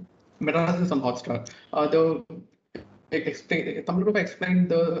Madras is on Hotstar. Tamil Prabha explained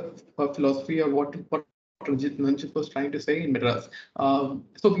the philosophy of what Ranjit was trying to say in Madras.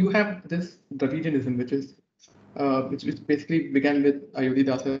 So you have this Dravidianism, which basically began with Ayodhi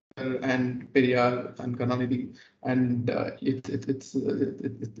Dasar and Periyar and Karunanidhi, and it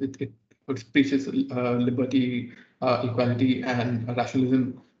preaches liberty, equality, and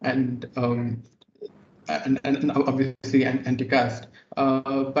rationalism, and obviously anti-caste.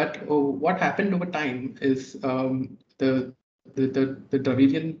 But what happened over time is the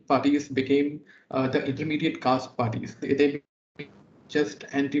Dravidian parties became the intermediate caste parties. They just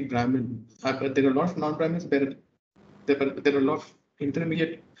anti-Brahmin. But there are a lot of non-Brahmins. There are a lot of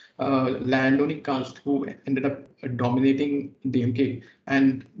intermediate landowning caste who ended up dominating DMK,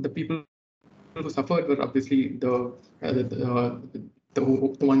 and the people who suffered were obviously the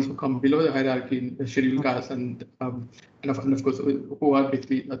ones who come below the hierarchy, the scheduled castes, and of course who are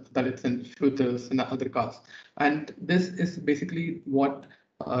basically Dalits and Shudras and other castes. And this is basically what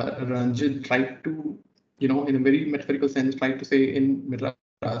Ranjit tried to, in a very metaphorical sense, tried to say in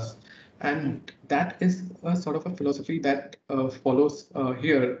Madras. And that is a sort of a philosophy that follows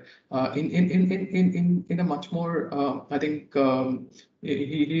here in a much more, I think,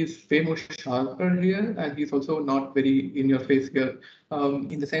 he is way more sharper here, and he's also not very in your face here,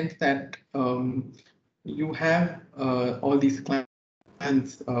 in the sense that you have all these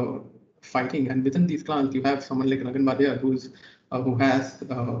clans fighting, and within these clans you have someone like Rangan Madhya who has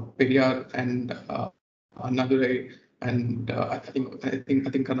Periyar and Nadurai, and I think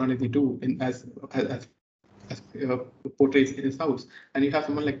Karunanidhi too, as portraits in his house. And you have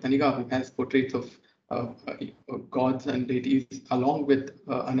someone like Taniga who has portraits of gods and deities along with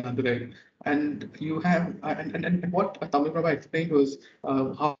Anadurai. And you have, and what Tamil Prabha explained was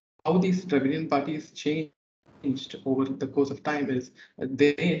how these Dravidian parties changed over the course of time is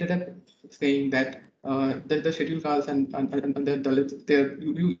they ended up saying that the scheduled castes and the Dalits,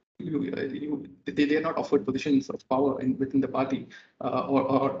 they are not offered positions of power within the party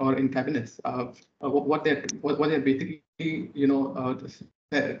or in cabinets. What they're basically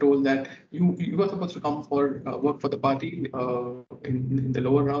told that you are supposed to come for work for the party in the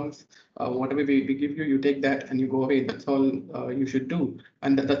lower rungs. Whatever we give you, you take that and you go away. That's all you should do.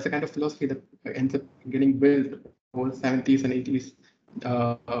 And that's the kind of philosophy that ends up getting built over the 70s and 80s.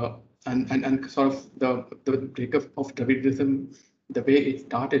 And sort of the breakup of Dravidism, the way it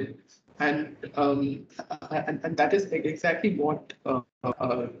started, and that is exactly what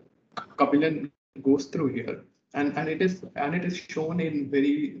Kabilan goes through here, and it is shown in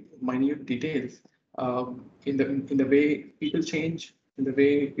very minute details, in the way people change, in the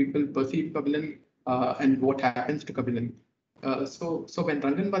way people perceive Kabilan, and what happens to Kabilan. So when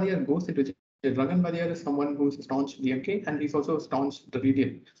Rangan Badiyar goes into jail, Rangan Badiyar is someone who's a staunch DMK, and he's also a staunch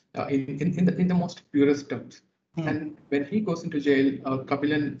Dravidian in the most purest terms. And when he goes into jail,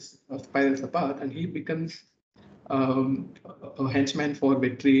 Kabilan spirals apart, and he becomes a henchman for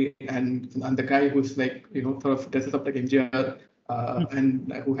Victory, and the guy who's like, sort of dresses up like MGR, and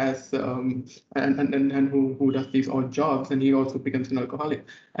who has and who does these odd jobs, and he also becomes an alcoholic.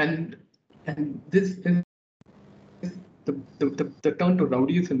 And this is the turn to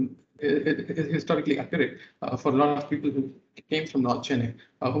rowdyism is historically accurate for a lot of people who came from North Chennai,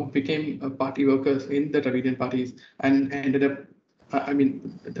 who became party workers in the Dravidian parties and ended up,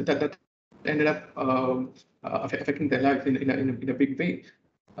 that ended up affecting their lives in a big way.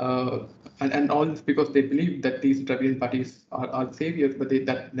 And all this because they believe that these Dravidian parties are saviors, but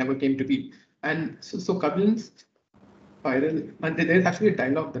that never came to be. And so Kabilan's spiral, and there's actually a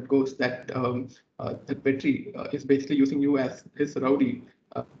dialogue that goes that that Petri is basically using you as his rowdy,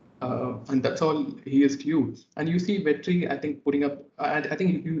 and that's all he is to you. And you see Vetri, I think, putting up, I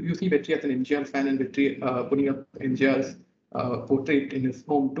think you see Vetri as an MGR fan, and Vetri putting up MGR's portrait in his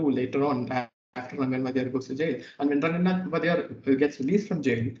home too later on after Rangan Vadiyar goes to jail. And when Rangan Vadiyar gets released from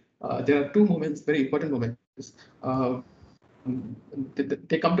jail, there are two moments, very important moments.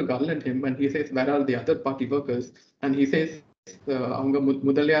 They come to garland him, and he says, "Where are the other party workers?" And he says,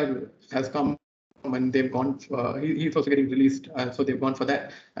 Mudaliar has come and they've gone. He's also getting released, so they've gone for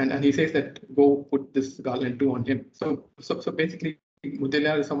that. And he says that go put this garland too on him. So basically,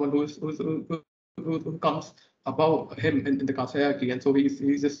 Mudaliar is someone who comes above him in the caste hierarchy, and so he's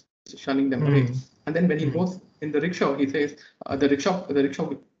just shunning them away. And then when he goes in the rickshaw, he says, the rickshaw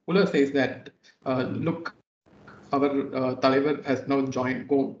puller says that, look, our Talibar has now joined.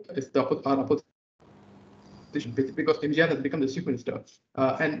 Our opposite position because MGR has become the chief minister,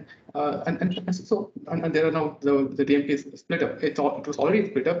 and there are now the DMK is split up. It was already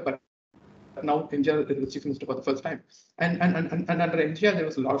split up, but now MGR is the chief minister for the first time, and under MGR there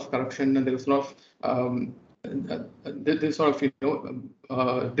was a lot of corruption and there was a lot of this sort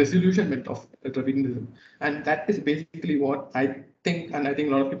of disillusionment of Dravidism, and that is basically what I think, and I think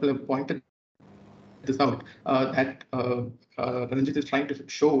a lot of people have pointed this out, that Ranjit is trying to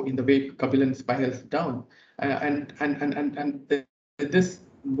show in the way Kabilan spirals down, this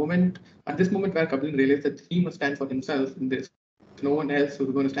moment where Kabilan realized that he must stand for himself and there's no one else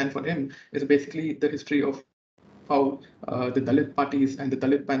who's going to stand for him, is basically the history of how the Dalit parties and the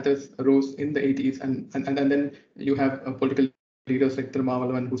Dalit Panthers rose in the 80s, and then you have political leaders like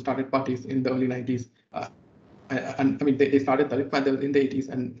Tirumavalan who started parties in the early 90s. And I mean, they started Dalit Panthers in the 80s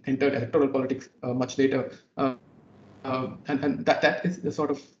and entered electoral politics much later. And that is the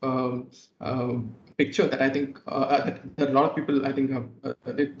sort of picture that I think that a lot of people, I think,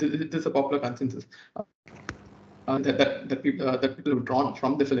 it is a popular consensus. That people have drawn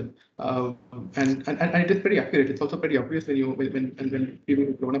from the film, and it is pretty accurate. It's also pretty obvious when people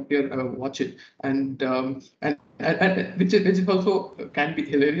who've grown up here watch it, and which is also can be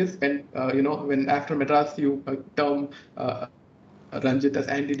hilarious when when after Madras you term Ranjit as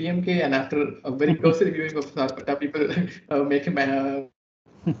anti-DMK, and after a very cursory viewing of Sarpata, people make him. And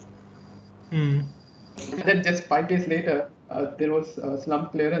then just 5 days later, there was slum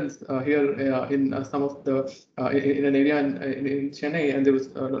clearance here in some of the in an area in Chennai, and there was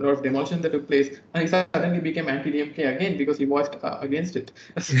a lot of demolition that took place, and he suddenly became anti-DMK again because he voiced against it.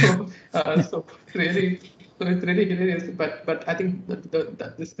 So it's really hilarious. But I think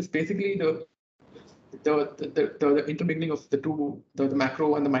that this is basically the intermingling of the two, the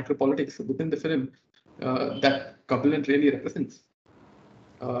macro and the micro politics within the film that Kabilan really represents.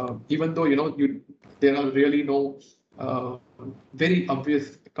 Even though there are really no very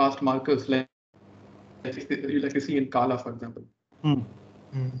obvious caste markers like you see in Kala, for example.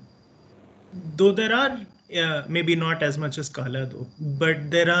 Though there are maybe not as much as Kala though, but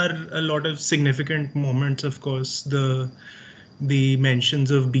there are a lot of significant moments. Of course, the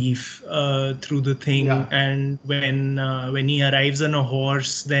mentions of beef through the thing, and when he arrives on a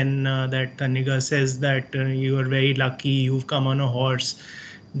horse, then that Taniga says that you are very lucky you've come on a horse.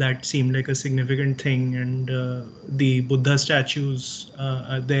 That seemed like a significant thing, and the Buddha statues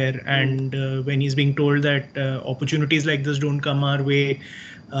are there, and when he's being told that opportunities like this don't come our way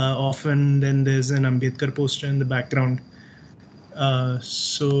often, then there's an Ambedkar poster in the background.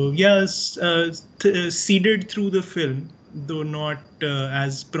 So yes, seeded through the film, though not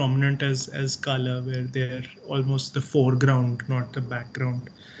as prominent as Kala, where they're almost the foreground, not the background.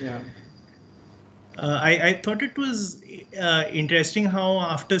 Yeah. I thought it was interesting how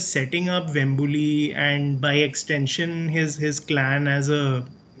after setting up Wembuli and by extension his clan as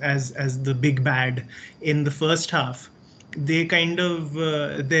the big bad in the first half, they kind of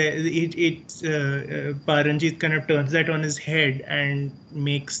Paranjit kind of turns that on his head and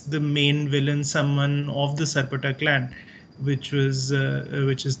makes the main villain someone of the Sarpata clan, which is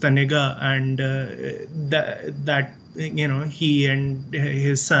Tanega, and that he and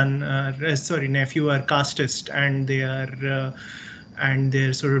his nephew are casteist, and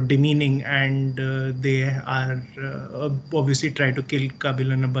they're sort of demeaning, and they are obviously try to kill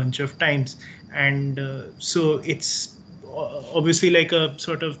Kabilan a bunch of times, and so it's obviously like a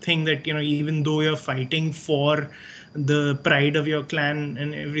sort of thing that even though you're fighting for the pride of your clan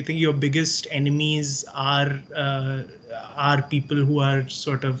and everything, your biggest enemies are people who are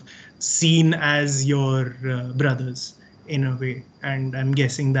sort of seen as your brothers in a way, and I'm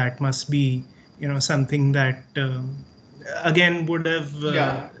guessing that must be something that again would have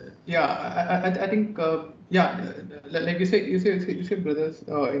I think like you say brothers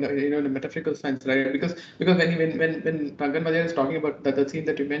in a metaphorical sense, right? Because when Rangan Madhya is talking about the scene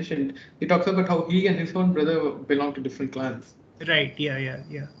that you mentioned, he talks about how he and his own brother belong to different clans. Right.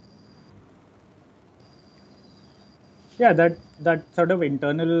 Yeah, that sort of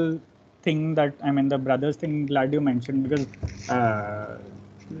internal thing, that the brothers thing, glad you mentioned, because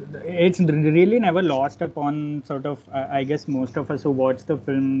it's really never lost upon sort of I guess most of us who watch the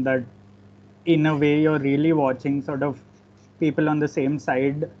film, that in a way you're really watching sort of people on the same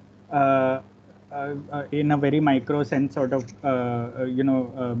side in a very micro sense, sort of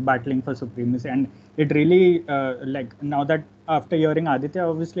battling for supremacy. And it really like, now that after hearing Aditya,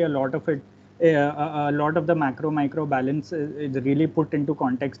 obviously a lot of it, a lot of the micro balance is really put into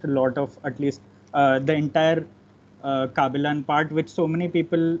context. A lot of, at least the entire Kabilan part, which so many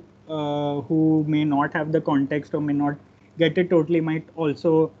people who may not have the context or may not get it totally might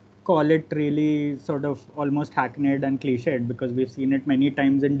also call it really sort of almost hackneyed and cliched, because we've seen it many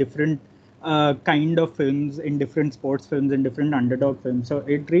times in different kind of films, in different sports films, in different underdog films. So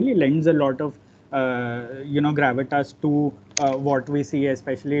it really lends a lot of gravitas to what we see,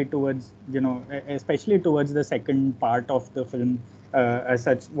 especially towards especially towards the second part of the film as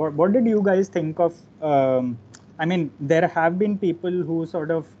such. What did you guys think of? I mean, there have been people who sort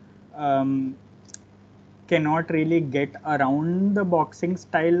of cannot really get around the boxing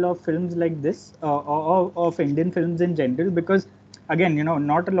style of films like this, or of Indian films in general, because again,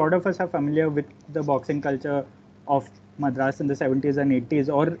 not a lot of us are familiar with the boxing culture of Madras in the 70s and 80s,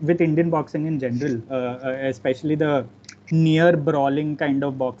 or with Indian boxing in general, especially the near brawling kind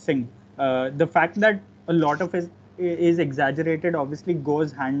of boxing. The fact that a lot of it is exaggerated obviously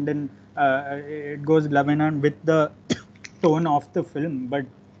goes hand in, it goes glove in hand with the tone of the film. But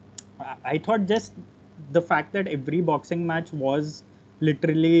I thought just the fact that every boxing match was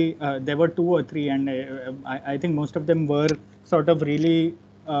literally, there were two or three, and I think most of them were sort of really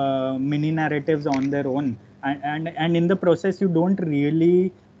mini narratives on their own, and in the process you don't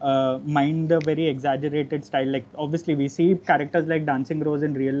really mind the very exaggerated style. Like obviously we see characters like Dancing Rose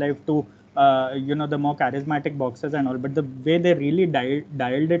in real life too, the more charismatic boxers and all, but the way they really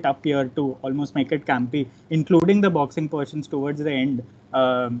dialed it up here to almost make it campy, including the boxing portions towards the end,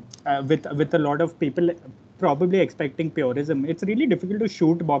 with a lot of people probably expecting purism. It's really difficult to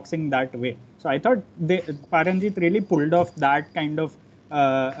shoot boxing that way. So I thought Paranjit really pulled off that kind of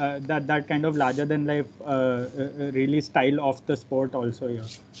that kind of larger than life really style of the sport also here.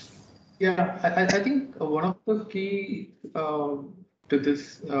 Yeah, I think one of the key to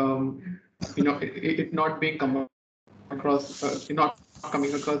this, it not being come across, not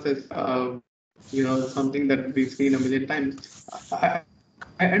coming across as, something that we've seen a million times. I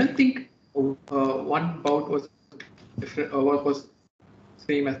don't think one bout was different, was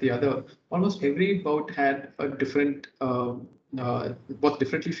same as the other. Almost every bout had a different, was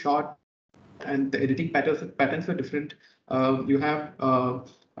differently shot, and the editing patterns were different. You have,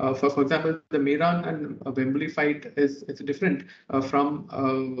 for example, the Mehran and Wembley fight is different from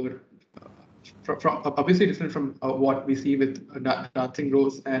obviously different from what we see with Dancing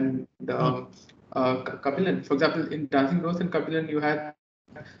Rose and Kabilan. For example, in Dancing Rose and Kabilan, you had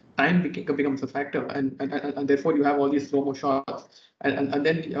time becomes a factor, and therefore you have all these slow mo shots, and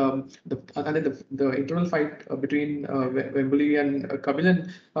then the internal fight between Wembley and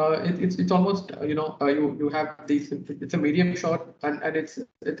Kabilan, it's almost you have these, it's a medium shot, and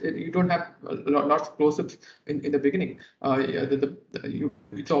you don't have lots of close-ups in the beginning.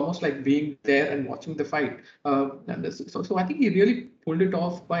 It's almost like being there and watching the fight. So I think he really pulled it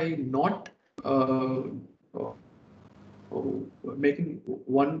off by not making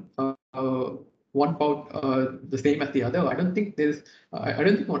one bout the same as the other. I don't think I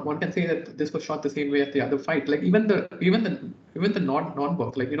don't think one can say that this was shot the same way as the other fight. Like even the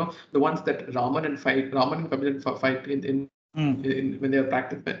non-box, like the ones that Raman and Kabilan fight in when they are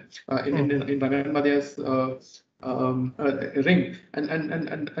practice in Rangan Madhya's ring,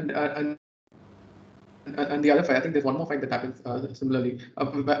 and the other fight, I think there's one more fight that happens similarly,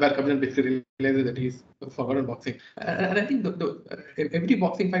 where Kabilan basically realizes that he's forgotten boxing. And I think every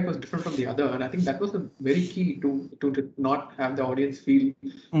boxing fight was different from the other, and I think that was a very key to not have the audience feel,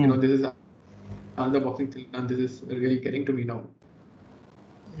 this is another boxing film, and this is really getting to me now.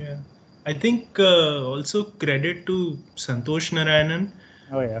 Yeah, I think also credit to Santosh Narayanan,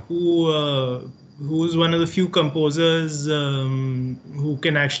 who's one of the few composers who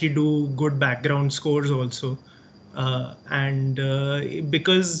can actually do good background scores also.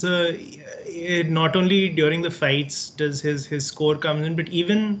 Because not only during the fights does his score come in, but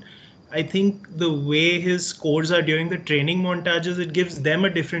even I think the way his scores are during the training montages, it gives them a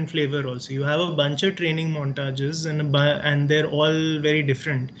different flavor also. You have a bunch of training montages, and they're all very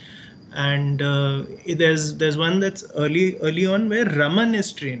different. And there's one that's early on where Raman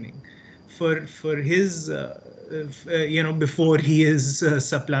is training for his before he is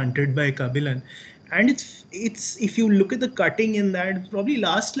supplanted by Kabilan. And it's if you look at the cutting in that, it probably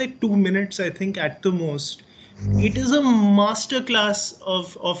lasts like 2 minutes, I think, at the most. It is a master class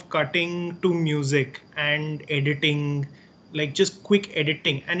of cutting to music and editing, like just quick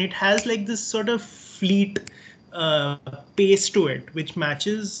editing, and it has like this sort of fleet pace to it, which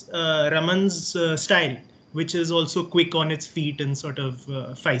matches Raman's style, which is also quick on its feet and sort of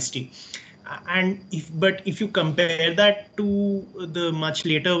feisty. And if you compare that to the much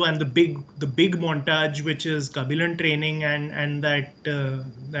later one, the big montage, which is Kabilan training, and that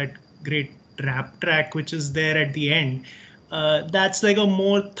great rap track which is there at the end, that's like a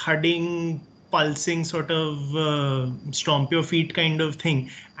more thudding pulsing sort of stomp your feet kind of thing,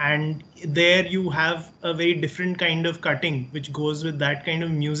 and there you have a very different kind of cutting which goes with that kind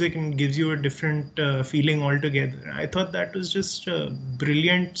of music and gives you a different feeling altogether. I thought that was just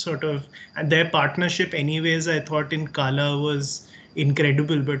brilliant sort of, and their partnership anyways I thought in Kala was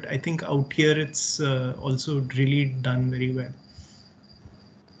incredible, but I think out here it's also really done very well.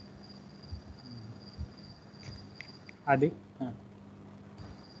 Adi?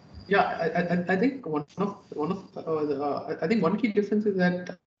 Yeah, I think I think one key difference is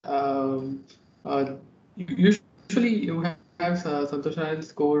that usually you have Santosh Naran's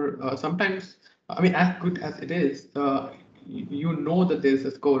score. Sometimes, I mean, as good as it is, you know that there's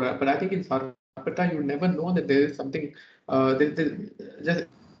a score, but I think in Sarpata you never know that there is something. Just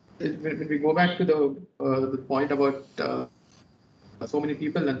when we go back to the point about so many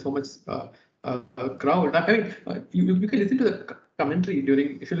people and so much crowd. I mean, you can listen to the commentary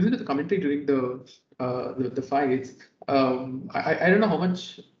during. If you listen to the commentary during the fights, I don't know how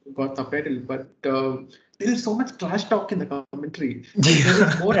much got subtitled, but there is so much trash talk in the commentary. There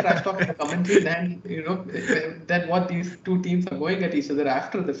is more trash talk in the commentary than than what these two teams are going at each other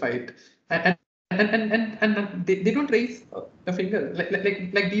after the fight, and they don't raise a finger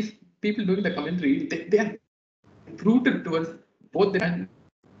like these people doing the commentary. They are brutal towards both them. And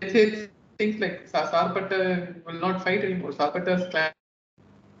they say things like Sarpata will not fight anymore. Sarpata's clan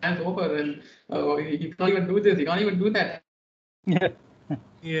is over, and he can't even do this. He can't even do that. Yeah.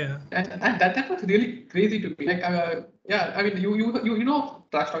 Yeah. And that was really crazy to me. Like, yeah, I mean, you know of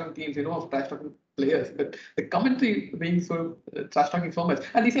trash talking teams, you know of trash talking players, but the commentary being so trash talking so much,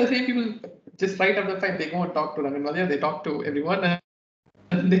 and these are the same people. Just right after the fight, they go and talk to Rangan Valia, they talk to everyone,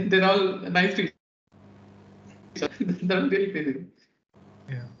 and they're all nice to each other. That was really crazy.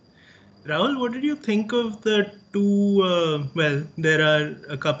 Yeah. Rahul, what did you think of the two, well, there are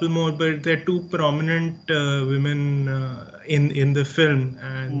a couple more, but there are two prominent women in the film,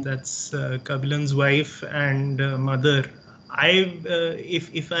 and that's Kabilan's wife and mother.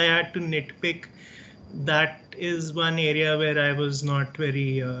 If I had to nitpick, that is one area where I was not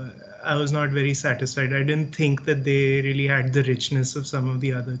very satisfied. I didn't think that they really had the richness of some of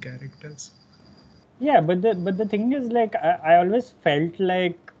the other characters. Yeah, but the thing is, like, I always felt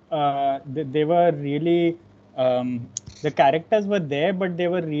like they were really the characters were there, but they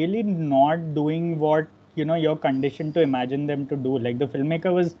were really not doing what you're conditioned to imagine them to do. Like the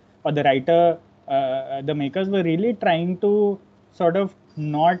filmmaker was, or the writer, the makers were really trying to sort of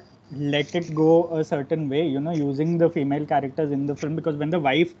not let it go a certain way, using the female characters in the film, because when the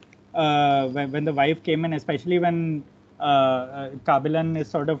wife when the wife came in, especially when Kabilan is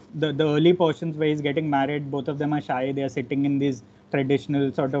sort of the early portions where he's getting married, both of them are shy, they are sitting in these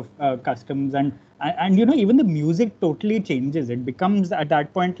traditional sort of customs, and even the music totally changes. It becomes at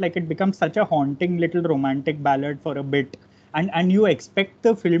that point, like, it becomes such a haunting little romantic ballad for a bit, and you expect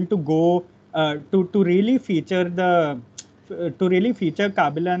the film to go to really feature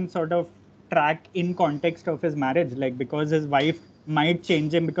Kabilan sort of track in context of his marriage, like, because his wife might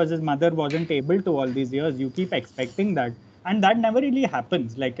change him because his mother wasn't able to all these years. You keep expecting that, and that never really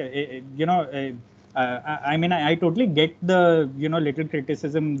happens. Like, I mean, I totally get the little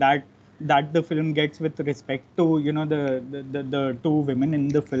criticism that the film gets with respect to the two women in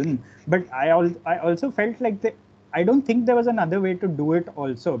the film, but I also felt like I don't think there was another way to do it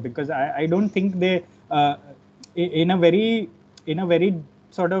also, because I don't think they in a very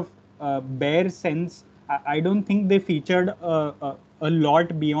sort of bare sense, I don't think they featured a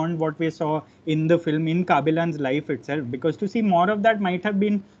lot beyond what we saw in the film in Kabilan's life itself, because to see more of that might have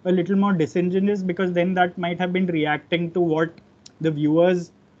been a little more disingenuous, because then that might have been reacting to what the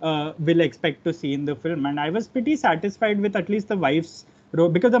viewers will expect to see in the film. And I was pretty satisfied with at least the wife's role,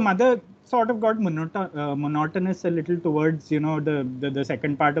 because the mother sort of got monotonous a little towards the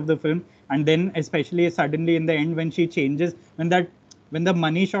second part of the film, and then especially suddenly in the end when she changes, when the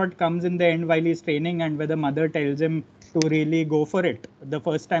money shot comes in the end while he's training, and where the mother tells him to really go for it. The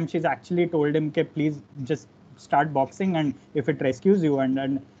first time she's actually told him, "Okay, please just start boxing, and if it rescues you,"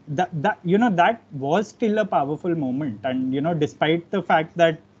 and that that was still a powerful moment. And despite the fact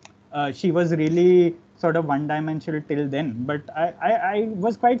that she was really sort of one-dimensional till then, but I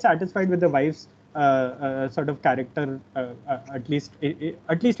was quite satisfied with the wife's sort of character, at least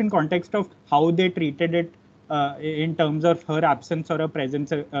in context of how they treated it in terms of her absence or her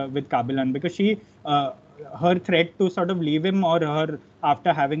presence with Kabilan, because her threat to sort of leave him, or her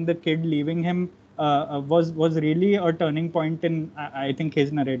after having the kid leaving him, was really a turning point in I think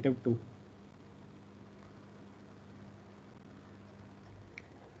his narrative too.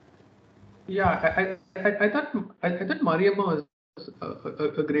 Yeah, I thought Mariamma was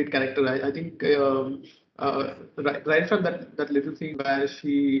a great character. I think right from that little scene where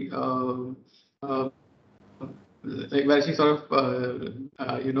she uh, like where she sort of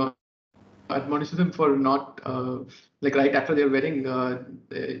admonishes him for not like right after their wedding,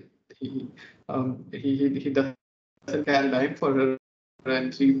 he he doesn't care a dime for her,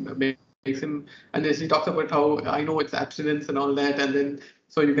 and she makes him, and then she talks about how I know it's abstinence and all that, and then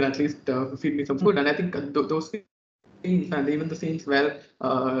so you can at least feed me some food. And I think those scenes, and even the scenes where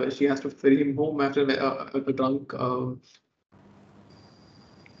she has to ferry him home after a drunk. So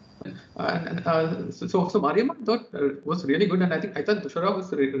Mariam I thought was really good, and I thought Dushara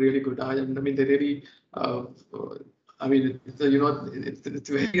was really good. I mean, they really. I mean, it's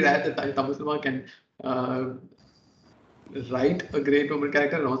very rare that Tamil cinema can write a great woman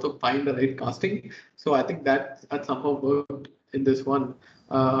character and also find the right casting. So I think that somehow worked in this one.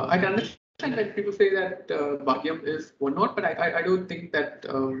 I can understand that people say that Bhagyam is one not, but I don't think that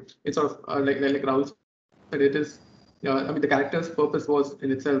it's sort of like Rahul said, it is. I mean, the character's purpose was in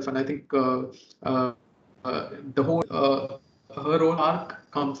itself, and I think the whole her whole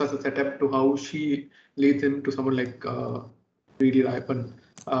arc comes as a setup to how she leads him to someone like really Rayapan.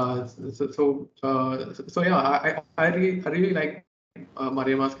 So yeah, I really like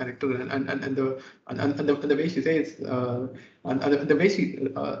Mariama's character and the way she says and the way she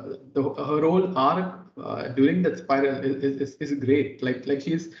her whole arc during that spiral is great. Like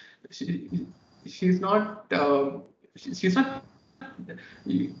she's not she's not.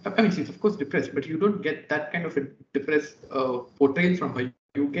 I mean, she's of course depressed, but you don't get that kind of a depressed portrayal from her.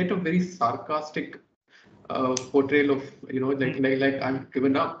 You get a very sarcastic portrayal of like I'm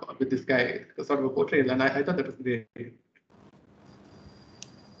given up with this guy, sort of a portrayal, and I thought that was great.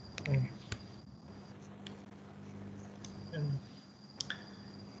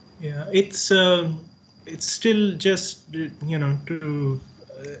 Yeah, it's still just to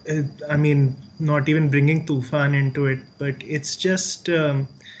I mean, not even bringing Tufan into it, but it's just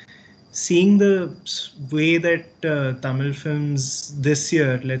seeing the way that Tamil films this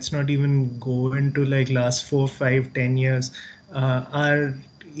year, let's not even go into like last 4, 5, 10 years, are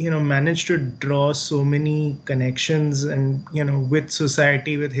managed to draw so many connections and with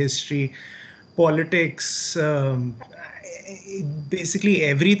society, with history, politics, basically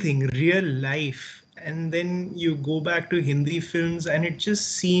everything, real life. And then you go back to Hindi films and it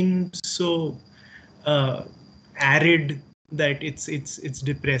just seems so arid that it's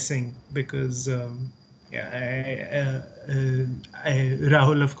depressing because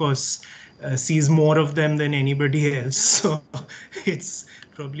Rahul of course sees more of them than anybody else, so it's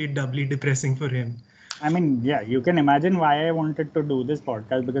probably doubly depressing for him. I mean, yeah, you can imagine why I wanted to do this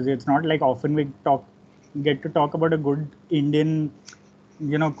podcast, because it's not like often we get to talk about a good Indian,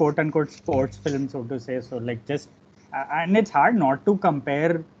 quote unquote sports film, so to say. So like and it's hard not to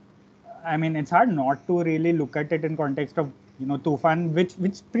compare. I mean, it's hard not to really look at it in context of Tufan,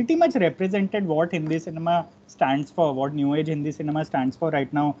 which pretty much represented what Hindi cinema stands for, what New Age Hindi cinema stands for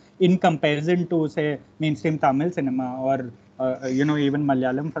right now, in comparison to say mainstream Tamil cinema or even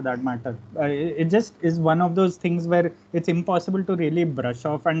Malayalam for that matter. It just is one of those things where it's impossible to really brush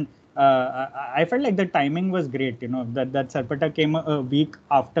off, and I felt like the timing was great. That Sarpata came a week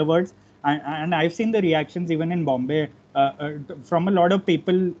afterwards, and I've seen the reactions even in Bombay from a lot of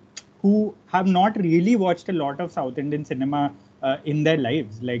people who have not really watched a lot of South Indian cinema in their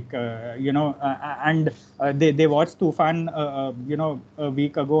lives, like and they watched Tufan a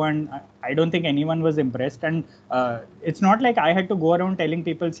week ago, and I don't think anyone was impressed. And it's not like I had to go around telling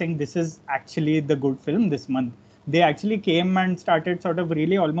people saying this is actually the good film this month. They actually came and started sort of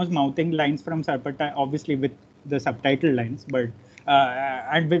really almost mouthing lines from Sarpata, obviously with the subtitle lines, but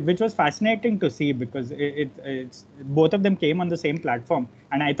and which was fascinating to see, because it's both of them came on the same platform,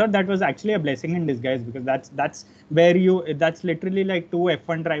 and I thought that was actually a blessing in disguise, because that's where that's literally like two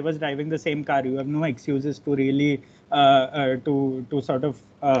F1 drivers driving the same car. You have no excuses to really to sort of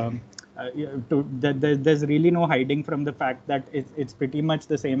there's really no hiding from the fact that it's pretty much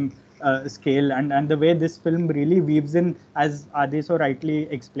the same scale, and the way this film really weaves in, as Adi so rightly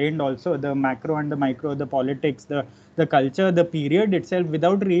explained, also the macro and the micro, the politics, the culture, the period itself,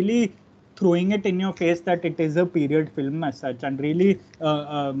 without really throwing it in your face that it is a period film as such, and really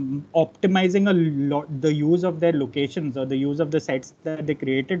optimizing a lot the use of their locations or the use of the sets that they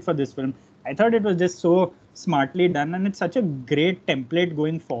created for this film. I thought it was just so smartly done, and it's such a great template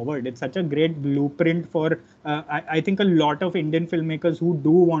going forward. It's such a great blueprint for I think a lot of Indian filmmakers who do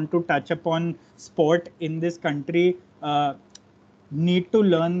want to touch upon sport in this country. need to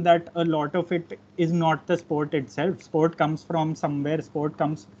learn that a lot of it is not the sport itself. Sport comes from somewhere. Sport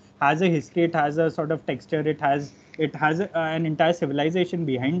has a history. It has a sort of texture. It has an entire civilization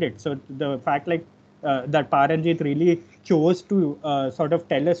behind it. So the fact that Paranjit really chose to sort of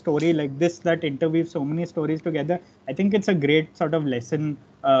tell a story like this that interweaves so many stories together. I think it's a great sort of lesson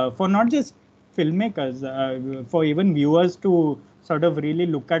for not just filmmakers, for even viewers to sort of really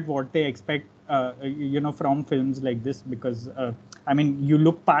look at what they expect, from films like this. Because I mean, you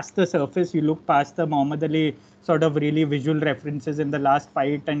look past the surface, you look past the Muhammad Ali sort of really visual references in the last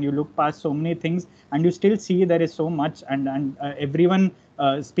fight, and you look past so many things, and you still see there is so much. And everyone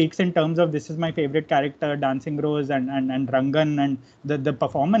speaks in terms of this is my favorite character, Dancing Rose, and Rangan, and the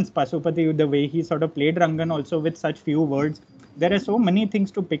performance, Pasupati, the way he sort of played Rangan also with such few words. There are so many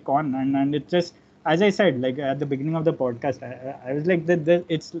things to pick on, and it just, as I said, like at the beginning of the podcast, I was like that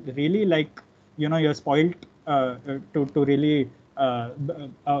it's really like, you're spoiled to really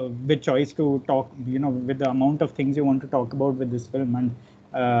with choice to talk, with the amount of things you want to talk about with this film.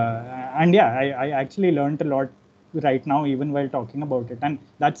 And yeah, I actually learned a lot right now even while talking about it. And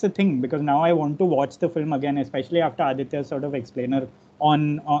that's the thing, because now I want to watch the film again, especially after Aditya's sort of explainer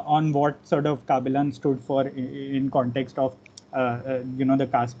on what sort of Kabilan stood for in context of the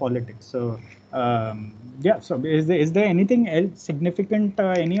caste politics. So yeah, so is there anything else significant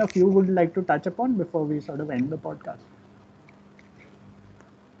any of you would like to touch upon before we sort of end the podcast?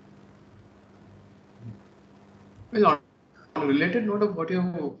 Well, on a related note of what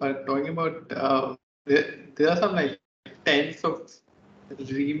you are talking about, there are some like tens of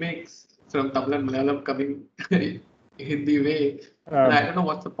remakes from Tamil and Malayalam coming Hindi way. And I don't know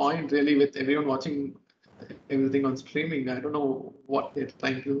what's the point really with everyone watching everything on streaming. I don't know what they're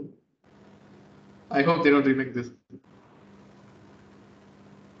trying to. I hope they don't remake this.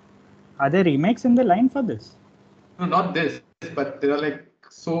 Are there remakes in the line for this? No, not this, but there are like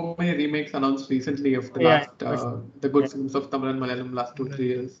so many remakes announced recently of the last the good films of Tamil and Malayalam last 2-3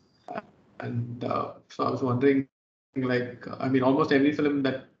 years. And so I was wondering, like, I mean, almost every film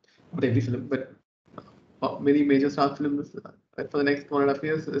not every film, but many major star films for the next 1.5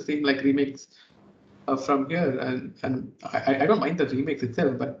 years seem like remakes from here. And I don't mind the remakes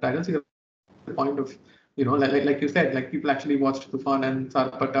itself, but I don't see the point of, like you said, like people actually watched Tufan and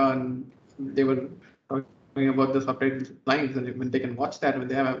Sarpata, and they were talking about the subtitle lines, and when they can watch that, when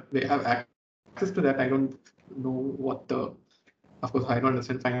they have access to that, I don't know what the. Of course, I don't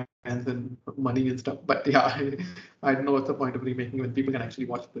understand finance and money and stuff, but yeah, I don't know what's the point of remaking when people can actually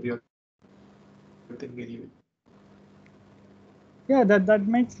watch the real thing anyway. Yeah, that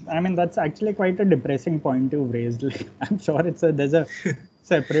makes. I mean, that's actually quite a depressing point you've raised. Like, I'm sure there's a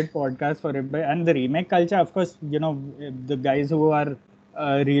separate podcast for it. And the remake culture, of course, the guys who are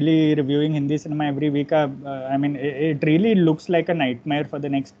really reviewing Hindi cinema every week, I mean, it really looks like a nightmare for the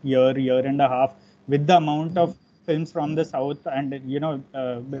next year and a half, with the amount of films from the south and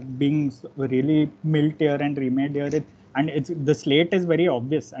being really milked here and remade here. And the slate is very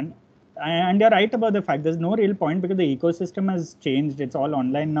obvious. And you're right about the fact there's no real point, because the ecosystem has changed. It's all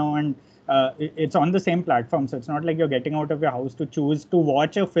online now, and it's on the same platform. So it's not like you're getting out of your house to choose to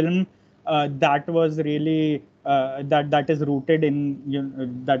watch a film that was really that is rooted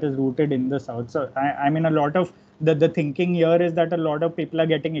in the south. So I mean, a lot of the thinking here is that a lot of people are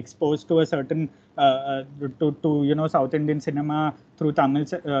getting exposed to a certain to South Indian cinema through Tamil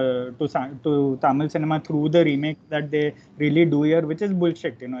to Tamil cinema through the remake that they really do here, which is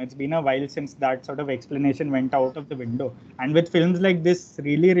bullshit. It's been a while since that sort of explanation went out of the window. And with films like this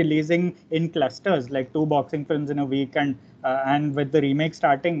really releasing in clusters, like 2 boxing films in a week, and with the remake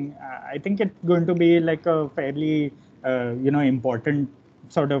starting, I think it's going to be like a fairly important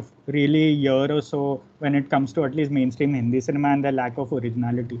sort of really year or so when it comes to at least mainstream Hindi cinema and the lack of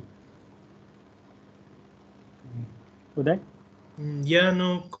originality. Uday? Yeah,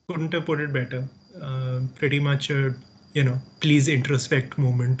 no, couldn't have put it better. Pretty much a, please introspect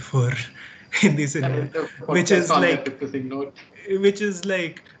moment for Hindi cinema, which is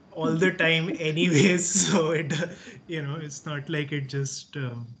like all the time anyways. So it's not like it just,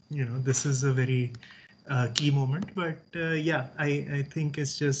 this is a very key moment. But yeah, I think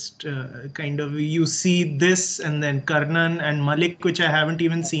it's just kind of, you see this and then Karnan and Malik, which I haven't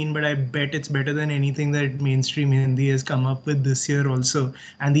even seen, but I bet it's better than anything that mainstream Hindi has come up with this year also.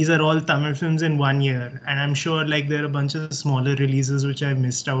 And these are all Tamil films in 1 year. And I'm sure like there are a bunch of smaller releases which I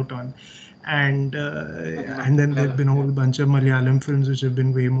missed out on. And then there've been a whole bunch of Malayalam films which have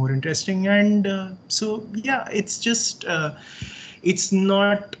been way more interesting. And so yeah, it's just it's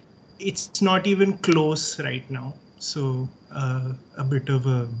not even close right now. So a bit of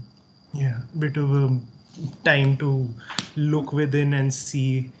a time to look within and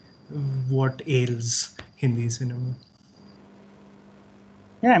see what ails Hindi cinema.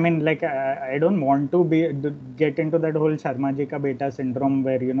 Yeah, I mean, like I don't want to get into that whole Sharma Ji Ka Beta syndrome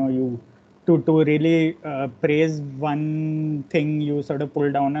where you to really praise one thing, you sort of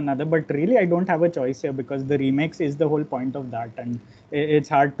pull down another. But really, I don't have a choice here because the remakes is the whole point of that, and it's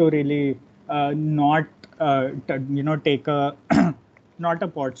hard to really not take a not a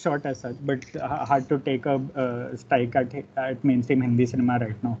pot shot as such, but hard to take a strike at mainstream Hindi cinema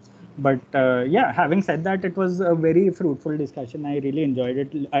right now. But yeah, having said that, it was a very fruitful discussion. I really enjoyed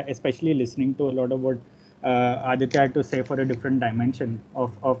it, especially listening to a lot of what Aditya had to say for a different dimension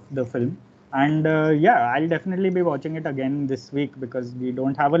of the film. And yeah, I'll definitely be watching it again this week because we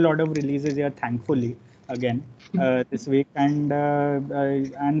don't have a lot of releases here, thankfully, again this week. And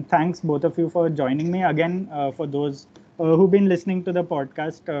thanks both of you for joining me again. For those who've been listening to the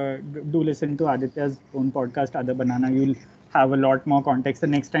podcast, do listen to Aditya's own podcast, Other Banana. You'll have a lot more context the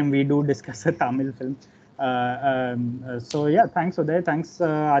next time we do discuss a Tamil film. So yeah, thanks Uday, thanks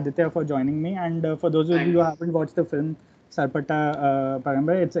Aditya for joining me. And for those of you who haven't watched the film Sarpata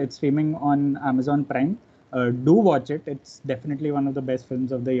Parambar, it's streaming on Amazon Prime. Do watch it. It's definitely one of the best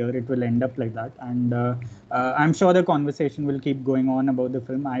films of the year. It will end up like that, and I'm sure the conversation will keep going on about the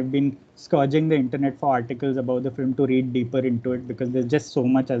film. I've been scourging the internet for articles about the film to read deeper into it because there's just so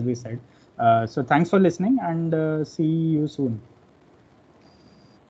much, as we said. So thanks for listening, and see you soon.